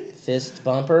 Fist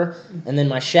bumper. And then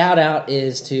my shout out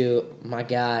is to my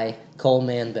guy, Cole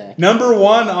Manbeck. Number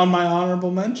 1 on my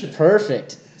honorable mention.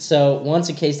 Perfect. So once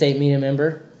a K-State media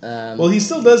member. Well, he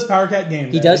still does Power Cat Game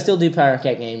Day. He does still do Power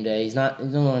Cat Game Day. He's no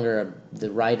longer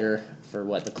the writer for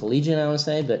the Collegian, I want to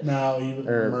say, but No, even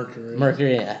Mercury.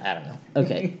 Mercury, I don't know.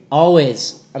 Okay,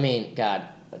 always. I mean, God,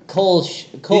 Cole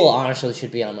honestly should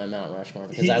be on my Mount Rushmore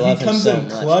because I love him so He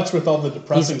comes much. in clutch with all the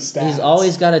depressing stats. He's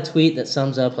always got a tweet that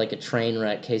sums up like a train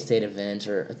wreck K-State event,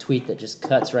 or a tweet that just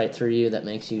cuts right through you that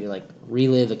makes you like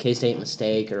relive a K-State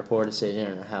mistake or a poor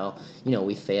decision or how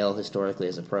we fail historically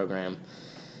as a program.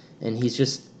 And he's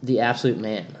just the absolute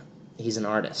man. He's an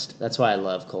artist. That's why I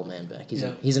love Cole Manbeck. He's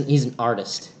an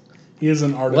artist. He is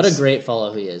an artist. What a great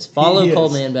follow he is. Follow He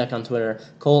Cole is. Manbeck on Twitter.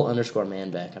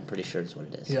 Cole_Manbeck. I'm pretty sure it's what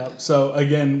it is. Yeah. So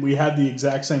again, we had the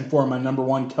exact same 4. My number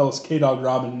 1, Kellis K-Dog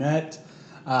Robinette,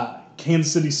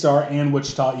 Kansas City Star, and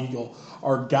Wichita Eagle.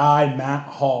 Our guy Matt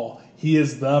Hall. He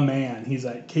is the man. He's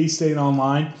at K-State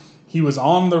Online. He was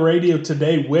on the radio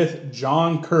today with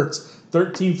John Kurtz.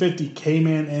 1350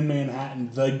 K-Man in Manhattan,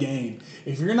 The Game.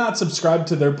 If you're not subscribed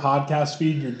to their podcast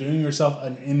feed, you're doing yourself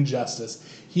an injustice.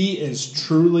 He is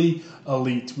truly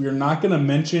elite. We are not going to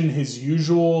mention his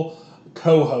usual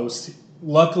co-host.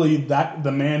 Luckily,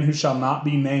 the man who shall not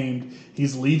be named,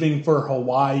 he's leaving for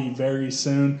Hawaii very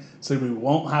soon, so we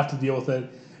won't have to deal with it.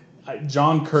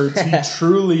 John Kurtz, he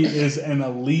truly is an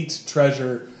elite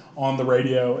treasure on the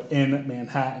radio in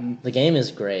Manhattan. The Game is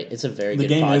great. It's a very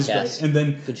good podcast. The Game is great. And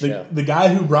then Good show. the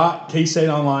guy who brought K-State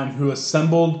Online, who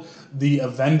assembled the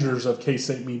Avengers of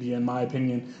K-State media, in my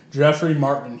opinion, Jeffrey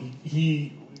Martin.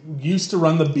 He used to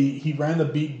run the beat. He ran the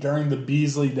beat during the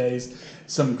Beasley days.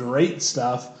 Some great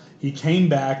stuff. He came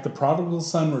back. The prodigal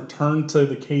son returned to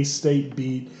the K-State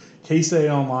beat. K-State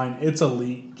Online, it's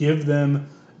elite. Give them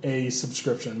a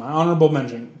subscription. My honorable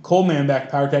mention, Cole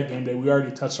Manbeck, Power Cat Game Day. We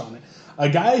already touched on it. A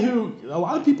guy who a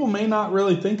lot of people may not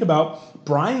really think about,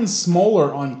 Brian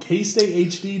Smoller on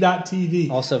KStateHD.tv.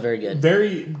 Also very good.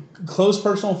 Very close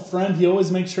personal friend. He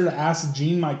always makes sure to ask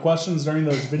Gene my questions during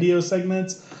those video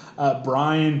segments.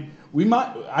 Brian,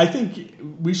 I think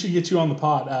we should get you on the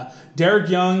pod. Derek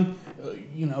Young,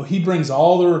 he brings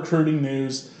all the recruiting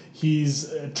news.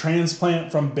 He's a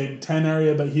transplant from Big Ten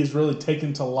area, but he's really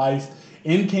taken to life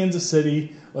in Kansas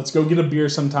City. Let's go get a beer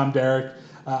sometime, Derek.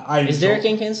 Is Derek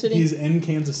in Kansas City? He's in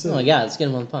Kansas City. Oh my God, let's get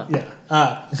him on the pod.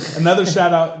 Yeah. Another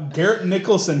shout out, Garrett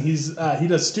Nicholson. He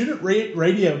does student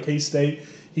radio at K-State.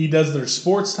 He does their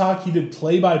sports talk. He did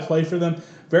play-by-play for them.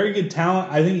 Very good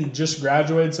talent. I think he just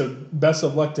graduated, so best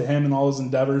of luck to him in all his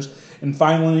endeavors. And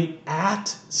finally,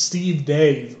 at Steve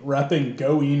Dave, repping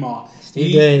Go Emaw.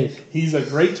 Dave. He's a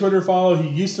great Twitter follow. He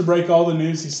used to break all the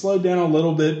news. He slowed down a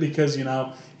little bit because,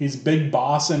 he's big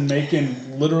boss and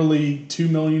making literally $2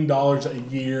 million a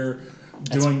year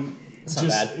doing that's not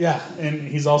bad. Yeah, and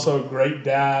he's also a great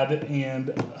dad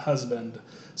and husband.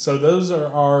 So those are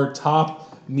our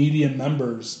top media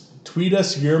members. Tweet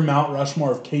us your Mount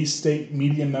Rushmore of K-State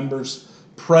media members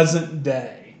present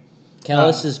day.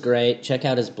 Kellis is great. Check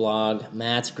out his blog.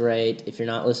 Matt's great. If you're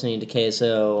not listening to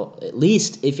KSO, at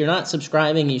least if you're not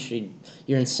subscribing,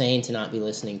 you're insane to not be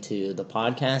listening to the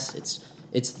podcast.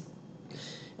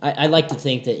 I like to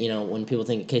think that, when people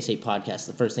think of K-State podcast,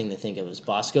 the first thing they think of is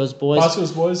Bosco's Boys.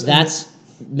 Bosco's Boys. That's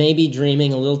maybe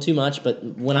dreaming a little too much, but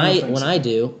when I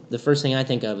do, the first thing I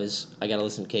think of is I got to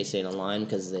listen to K-State Online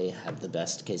because they have the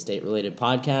best K-State related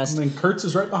podcast. And then Kurtz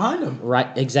is right behind them.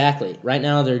 Right, exactly. Right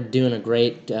now they're doing a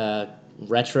great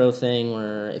retro thing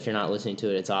where if you're not listening to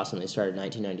it, it's awesome. They started in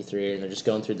 1993 and they're just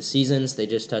going through the seasons. They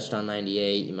just touched on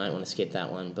 98. You might want to skip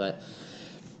that one, but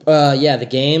the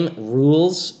game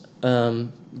rules.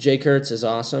 Jay Kurtz is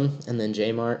awesome, and then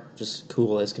J Mart, just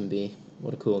cool as can be.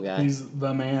 What a cool guy. He's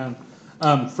the man.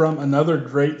 From another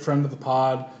great friend of the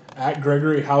pod, at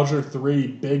Gregory Hauser 3,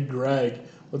 Big Greg.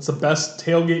 What's the best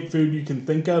tailgate food you can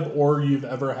think of or you've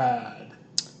ever had?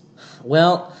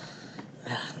 Well,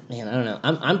 man, I don't know.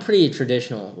 I'm pretty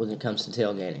traditional when it comes to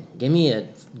tailgating. Give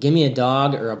me a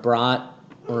dog or a brat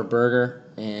or a burger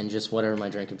and just whatever my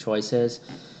drink of choice is.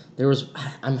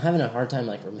 I'm having a hard time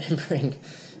remembering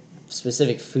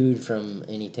specific food from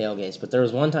any tailgates, but there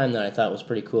was one time that I thought was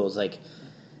pretty cool. It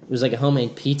was like a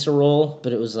homemade pizza roll,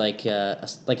 but it was like a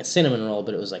cinnamon roll,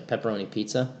 but it was like pepperoni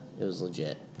pizza. It was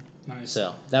legit. Nice.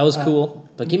 So that was cool.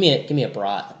 But give me a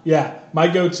brat. Yeah, my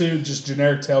go-to just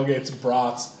generic tailgates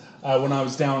brats. When I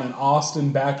was down in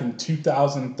Austin back in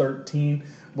 2013,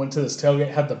 went to this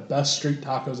tailgate, had the best street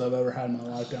tacos I've ever had in my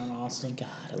life down in Austin. God,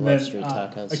 I love street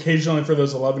tacos. Occasionally for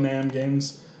those 11 a.m.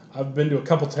 games, I've been to a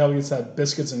couple tailgates that had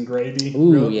biscuits and gravy.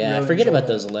 Ooh, really forget about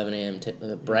those 11 a.m.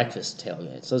 Breakfast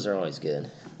tailgates. Those are always good.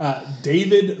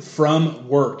 David from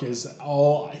work is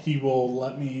all he will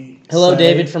let me Hello, say.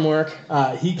 David from work.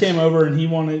 He came over and he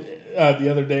wanted, the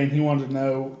other day, and he wanted to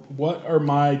know, what are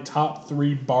my top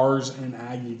 3 bars in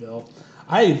Aggieville?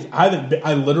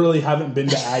 I literally haven't been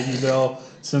to Aggieville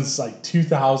since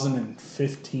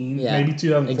 2015, maybe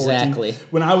 2014. Exactly.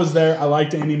 When I was there, I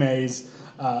liked Annie Mae's.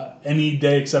 Any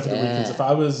day except for the weekends. If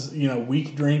I was,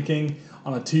 week drinking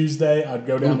on a Tuesday, I'd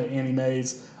go down to Annie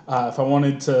Mae's. If I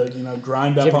wanted to,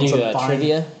 grind up on some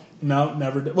trivia? No,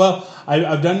 never did. Well,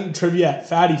 I've done trivia at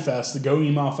Fatty Fest, the Go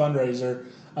Email fundraiser,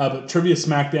 but Trivia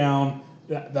Smackdown,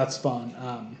 that's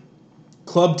fun.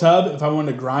 Club Tub, if I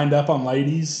wanted to grind up on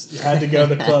ladies, you had to go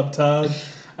to Club Tub.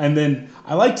 And then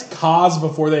I liked Cause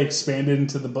before they expanded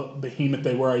into the behemoth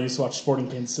they were. I used to watch Sporting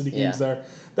Kansas City games there.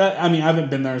 I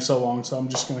haven't been there so long, so I'm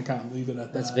just going to kind of leave it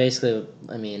at that. That's basically,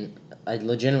 I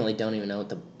legitimately don't even know what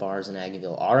the bars in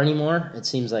Aggieville are anymore. It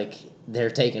seems like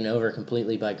they're taken over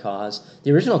completely by Cause.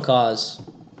 The original Cause...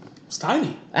 It's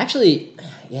tiny. Actually,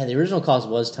 yeah, the original Cause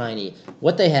was tiny.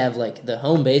 What they have, the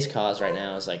home base Cause right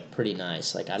now is, pretty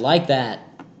nice. I like that.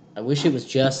 I wish it was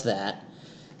just that.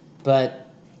 But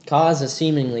Cause has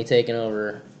seemingly taken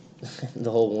over the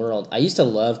whole world. I used to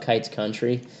love Kites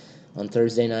Country. On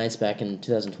Thursday nights back in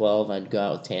 2012, I'd go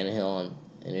out with Tannehill,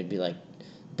 and it'd be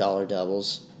dollar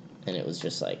doubles, and it was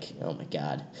just oh my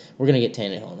God. We're going to get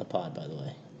Tannehill on the pod, by the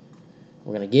way.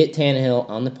 We're going to get Tannehill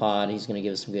on the pod. He's going to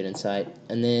give us some good insight.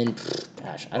 And then,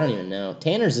 I don't even know.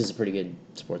 Tanner's is a pretty good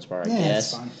sports bar, I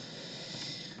guess. It's fine.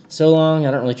 So long,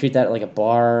 I don't really treat that like a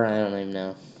bar. I don't even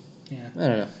know. Yeah. I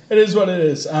don't know. It is what it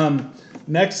is.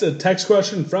 Next, a text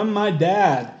question from my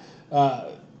dad.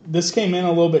 This came in a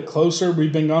little bit closer.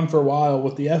 We've been gone for a while.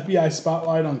 With the FBI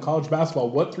spotlight on college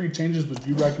basketball, what 3 changes would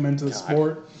you recommend to the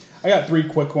sport? I got 3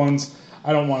 quick ones.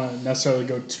 I don't want to necessarily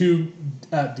go too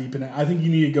deep in it. I think you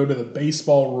need to go to the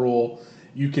baseball rule.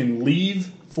 You can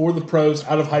leave for the pros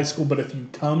out of high school, but if you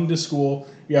come to school,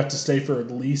 you have to stay for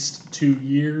at least 2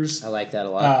 years. I like that a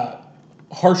lot.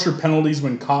 Harsher penalties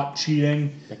when caught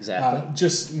cheating. Exactly.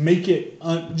 Just make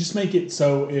it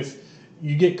so if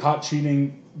you get caught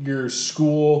cheating, your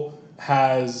school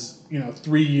has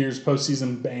 3 years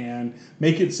postseason ban.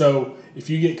 Make it so if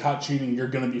you get caught cheating, you're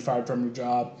going to be fired from your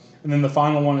job. And then the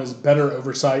final one is better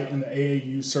oversight in the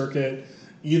AAU circuit.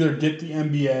 Either get the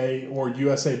NBA or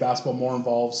USA Basketball more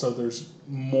involved so there's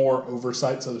more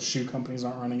oversight so the shoe companies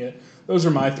aren't running it. Those are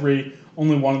my 3.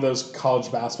 Only one of those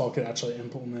college basketball could actually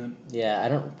implement. Yeah, I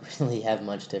don't really have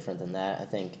much different than that. I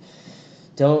think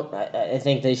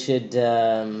they should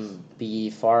be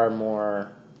far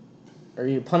more, or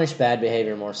you punish bad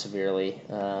behavior more severely.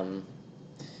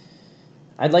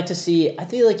 I'd like to see. I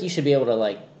feel like you should be able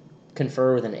to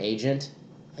confer with an agent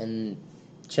and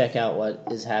check out what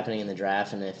is happening in the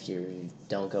draft, and if you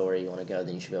don't go where you want to go,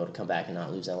 then you should be able to come back and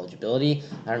not lose eligibility.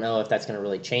 I don't know if that's going to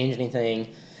really change anything.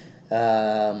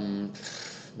 Man,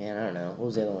 I don't know. What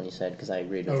was the other one you said? Because I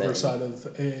agreed with Oversight of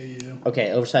AAU.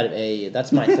 Okay, oversight of AAU.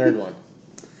 That's my third one.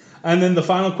 And then the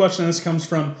final question, this comes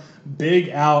from Big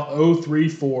Al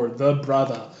 034, the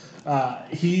brother.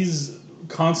 He's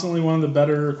constantly one of the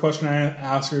better question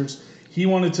askers. He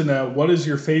wanted to know, what is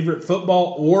your favorite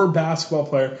football or basketball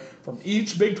player from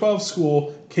each Big 12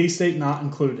 school, K-State not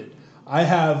included? I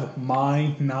have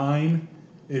my 9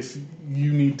 if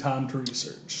you need time to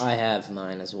research. I have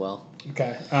mine as well.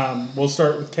 Okay. We'll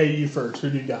start with KU first. Who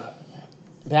do you got?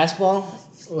 Basketball?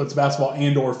 Well, it's basketball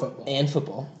and or football. And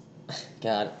football.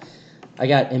 God. I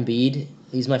got Embiid.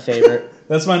 He's my favorite.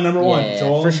 That's my number 1. Yeah,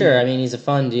 Joel for Embiid. sure. I mean, he's a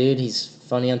fun dude. He's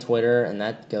funny on Twitter, and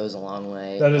that goes a long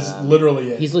way. That is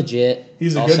literally it. He's legit.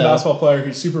 He's a also, good basketball player.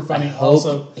 He's super funny. I hope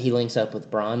Also, he links up with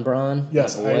Braun.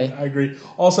 yes, my I boy. agree.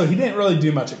 Also, he didn't really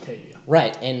do much at KU.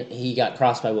 Right, and he got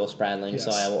crossed by Will Spradling,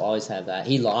 so Yes. I will always have that.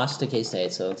 He lost to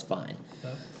K-State, so it's fine.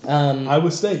 Iowa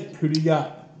State. Who do you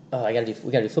got? Oh, we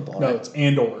gotta do football. No, right? it's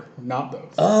and or, not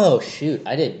both. Oh shoot,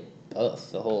 I did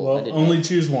both. I Well, did only both.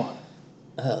 choose one.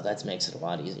 Oh, that makes it a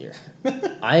lot easier.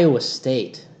 Iowa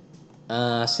State.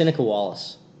 Seneca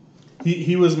Wallace.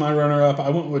 He was my runner-up. I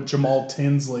went with Jamal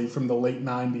Tinsley from the late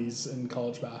 90s in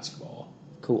college basketball.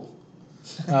 Cool.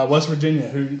 West Virginia.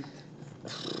 Who?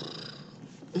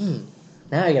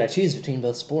 Now I gotta choose between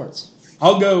both sports.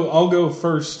 I'll go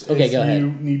first. Okay, if go ahead.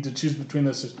 You need to choose between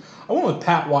those. I went with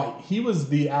Pat White. He was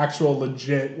the actual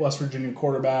legit West Virginia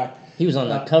quarterback. He was on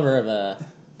the cover of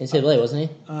NCAA, wasn't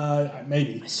he?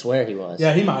 Maybe. I swear he was.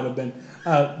 Yeah, he might have been.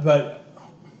 But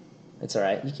It's all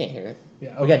right. You can't hear it.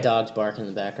 yeah, We got dogs barking in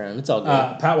the background. It's all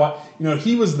good. Pat White.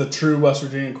 He was the true West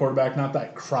Virginia quarterback, not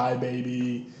that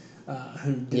crybaby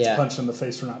who gets Yeah. punched in the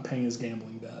face for not paying his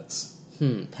gambling debts.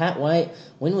 Pat White.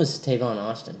 When was Tavon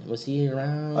Austin? Was he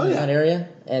around Oh, yeah. that area?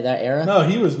 That era? No,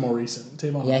 he was more recent.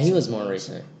 Tavon Yeah, he Austin was more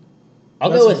recent.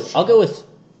 That's a good shot. I'll go with.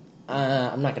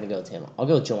 I'm not gonna go with him. I'll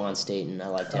go with Jawan Staten. I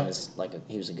liked him as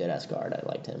he was a good ass guard. I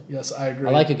liked him. Yes, I agree.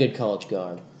 I like a good college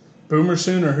guard. Boomer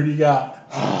Sooner. Who do you got?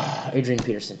 Adrian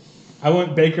Peterson. I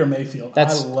went Baker Mayfield.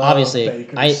 That's I love obviously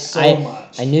Baker so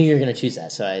much. I knew you were gonna choose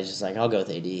that, so I was just like, I'll go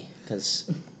with AD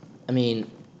because, I mean,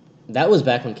 that was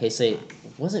back when K-State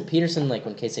wasn't Peterson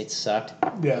when K-State sucked.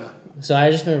 Yeah. So I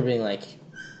just remember being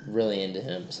really into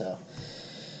him. So,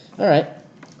 all right.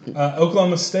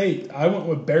 Oklahoma State. I went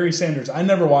with Barry Sanders. I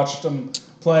never watched him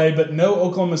play, but no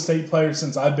Oklahoma State player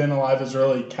since I've been alive has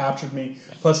really captured me.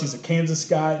 Plus, he's a Kansas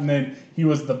guy, and then he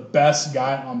was the best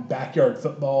guy on Backyard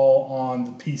Football on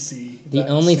the PC. The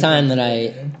only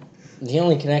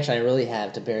connection I really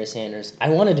have to Barry Sanders, I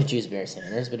wanted to choose Barry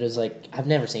Sanders, but it was I've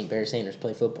never seen Barry Sanders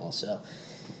play football, so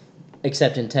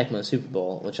except in Tecmo Super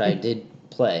Bowl, which I did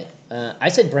play. I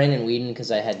said Brandon Weeden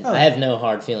because I have no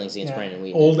hard feelings against Brandon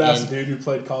Weeden. Old ass And dude who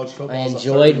played college football. I as a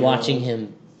enjoyed 30-year-old. watching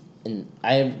him, and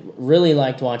I really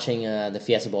liked watching the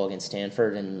Fiesta Bowl against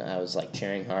Stanford, and I was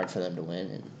cheering hard for them to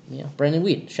win. And Brandon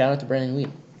Weeden. Shout out to Brandon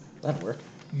Weeden. That'd work.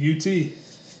 UT.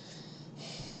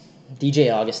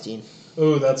 DJ Augustine.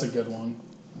 Oh, that's a good one.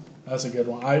 That's a good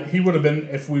one. He would have been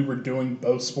if we were doing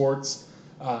both sports.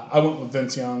 I went with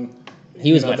Vince Young.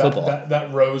 He was my football.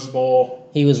 That Rose Bowl.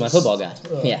 He was my football guy.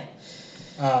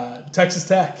 Yeah. Texas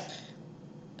Tech.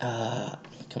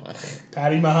 Come on.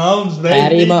 Patty Mahomes,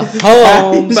 Patty baby. Mahomes.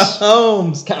 Patty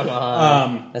Mahomes. Come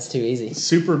on. That's too easy.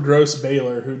 Super gross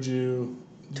Baylor. Who'd you?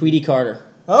 Tweety Carter.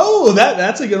 Oh,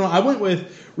 that's a good one. I went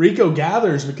with Rico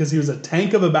Gathers because he was a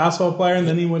tank of a basketball player, and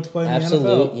then he went to play in the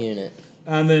Absolute NFL. unit.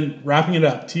 And then wrapping it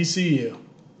up, TCU.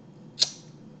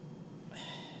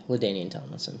 LaDainian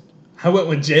Tomlinson. I went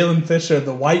with Jalen Fisher,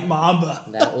 the White Mamba.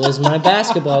 That was my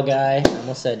basketball guy. I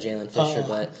almost said Jalen Fisher,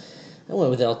 but I went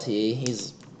with LT.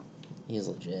 He's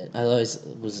legit. I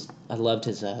loved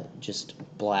his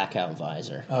just blackout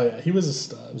visor. Oh yeah, he was a It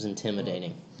stud. was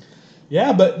intimidating.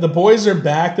 Yeah, but the boys are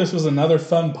back. This was another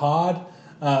fun pod.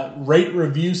 Rate,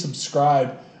 review,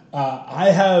 subscribe. I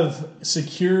have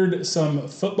secured some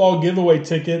football giveaway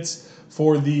tickets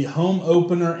for the home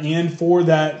opener and for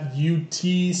that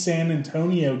UT San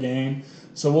Antonio game.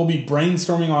 So we'll be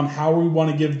brainstorming on how we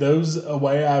want to give those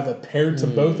away. I have a pair to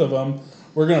both of them.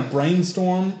 We're going to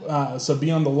brainstorm, so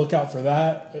be on the lookout for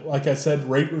that. Like I said,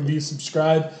 rate, review,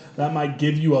 subscribe. That might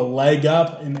give you a leg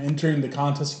up in entering the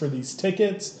contest for these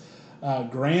tickets.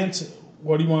 Grant,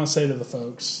 what do you want to say to the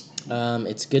folks?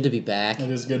 It's good to be back. It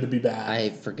is good to be back. I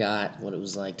forgot what it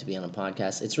was like to be on a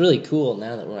podcast. It's really cool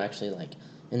now that we're actually like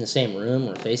in the same room.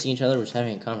 We're facing each other. We're just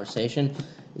having a conversation.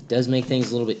 It does make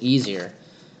things a little bit easier.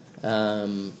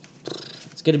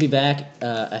 It's good to be back.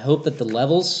 I hope that the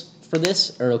levels for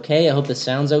this are okay. I hope this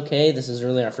sounds okay. This is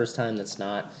really our first time that's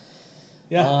not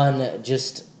on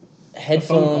just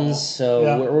headphones. So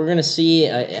we're going to see.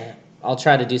 I'll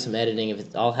try to do some editing.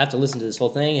 I'll have to listen to this whole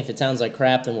thing. If it sounds like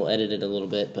crap, then we'll edit it a little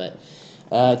bit. But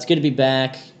it's good to be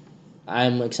back.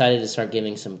 I'm excited to start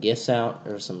giving some gifts out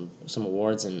or some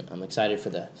awards, and I'm excited for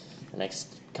the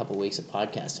next couple weeks of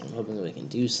podcasting. I'm hoping that we can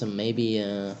do some maybe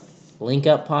link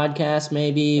up podcast.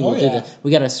 Maybe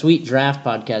we got a sweet draft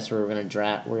podcast where we're gonna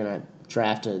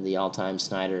draft the all-time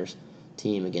Snyder's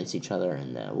team against each other,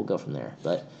 and we'll go from there.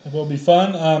 But it will be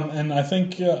fun, and I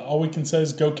think all we can say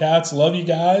is go Cats. Love you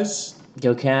guys.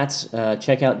 Go Cats.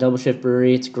 Check out Double Shift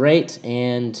Brewery. It's great,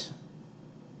 and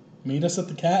meet us at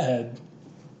the Cat Head.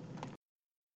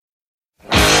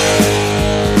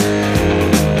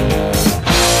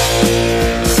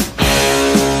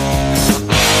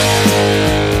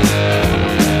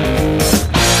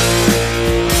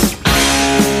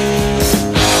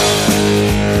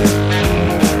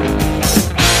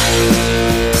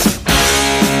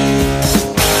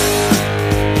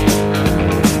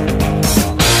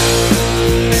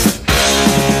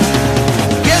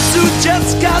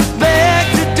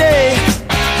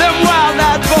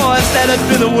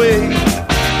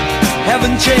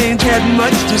 Haven't changed, had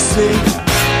much to say,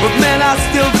 but man, I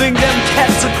still think them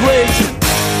cats are crazy.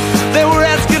 They were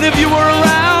asking if you were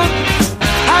around,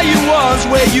 how you was,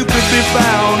 where you could be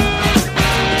found.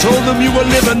 I told them you were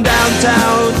living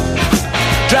downtown,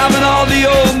 driving all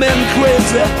the old men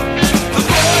crazy. The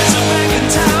boys are back in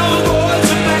town, the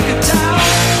boys are back in town.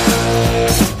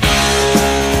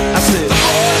 I said, the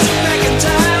boys are back in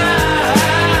town,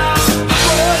 the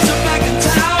boys are back in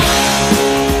town.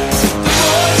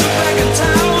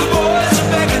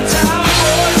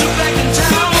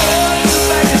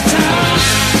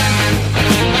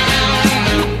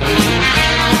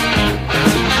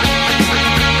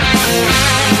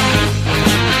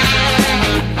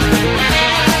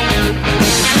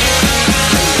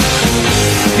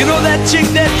 You know that chick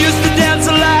that used to dance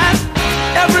a lot?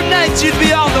 Every night she'd be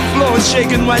on the floor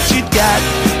shaking what she'd got.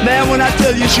 Man, when I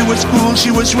tell you she was cool, she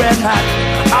was red hot.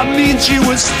 I mean, she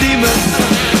was steaming.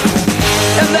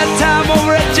 And that time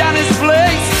over at Johnny's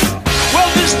place, well,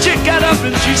 this chick got up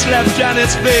and she slapped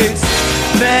Johnny's face.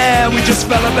 Man, we just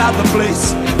fell about the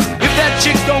place. If that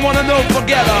chick don't wanna know,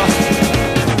 forget her.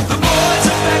 The boys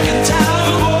are back in town,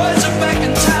 the boys are back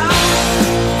in town.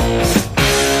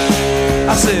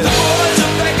 I said, the boys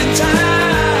are back in town,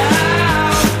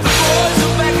 the boys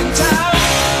are back in town.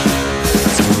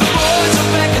 The boys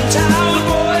are back in town, the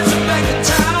boys are back in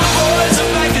town, the boys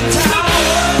are back in town, the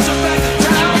boys are back in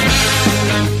town.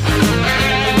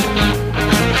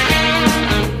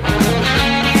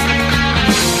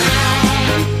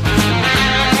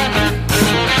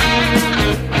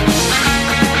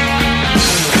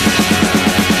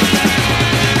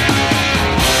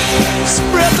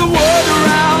 Spread the word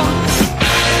around.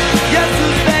 Yes,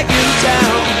 who's back in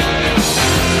town?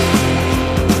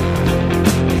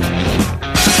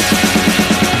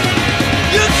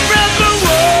 You spread the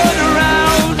word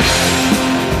around.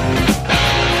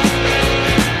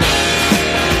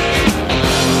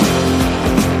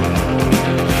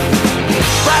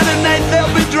 Friday night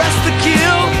they'll be dressed to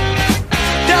kill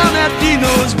down at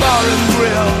Dino's Bar and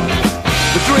Grill.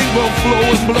 The drink will flow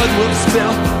and blood will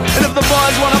spill, and if the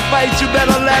boys wanna fight, you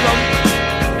better let them.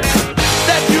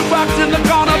 That jukebox in the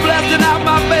corner blasting out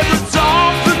my favorite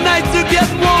song. The nights are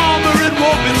getting warmer, it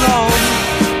won't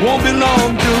be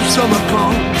long till summer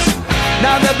comes.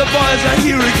 Now that the boys are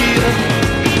here again,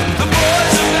 the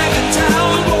boys are back in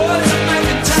town, the boys are back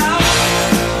in town.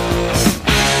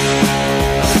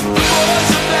 The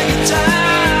boys are back in town,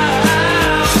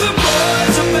 the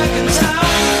boys are back in town.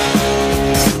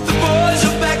 The boys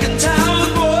are back in town,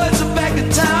 the boys are back in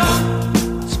town.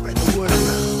 Spread the word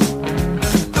around.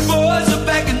 The boys are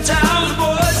back in town, the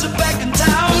boys are back in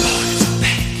town.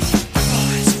 The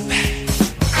boys are back, the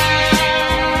boys are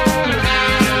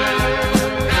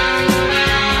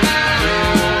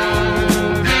back.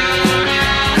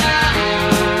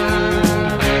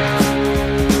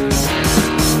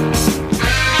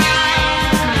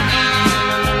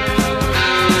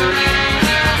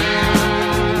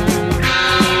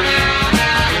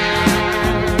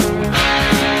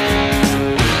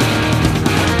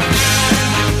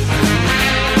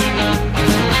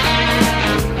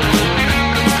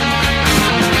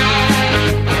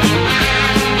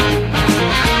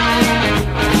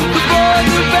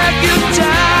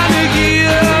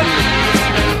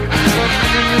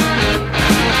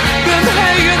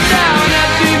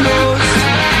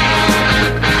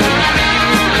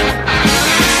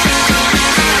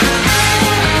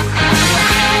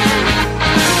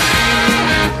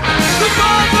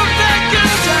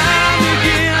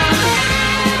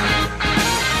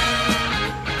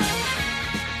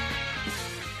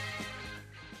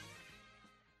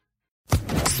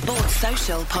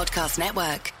 Social Podcast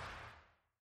Network.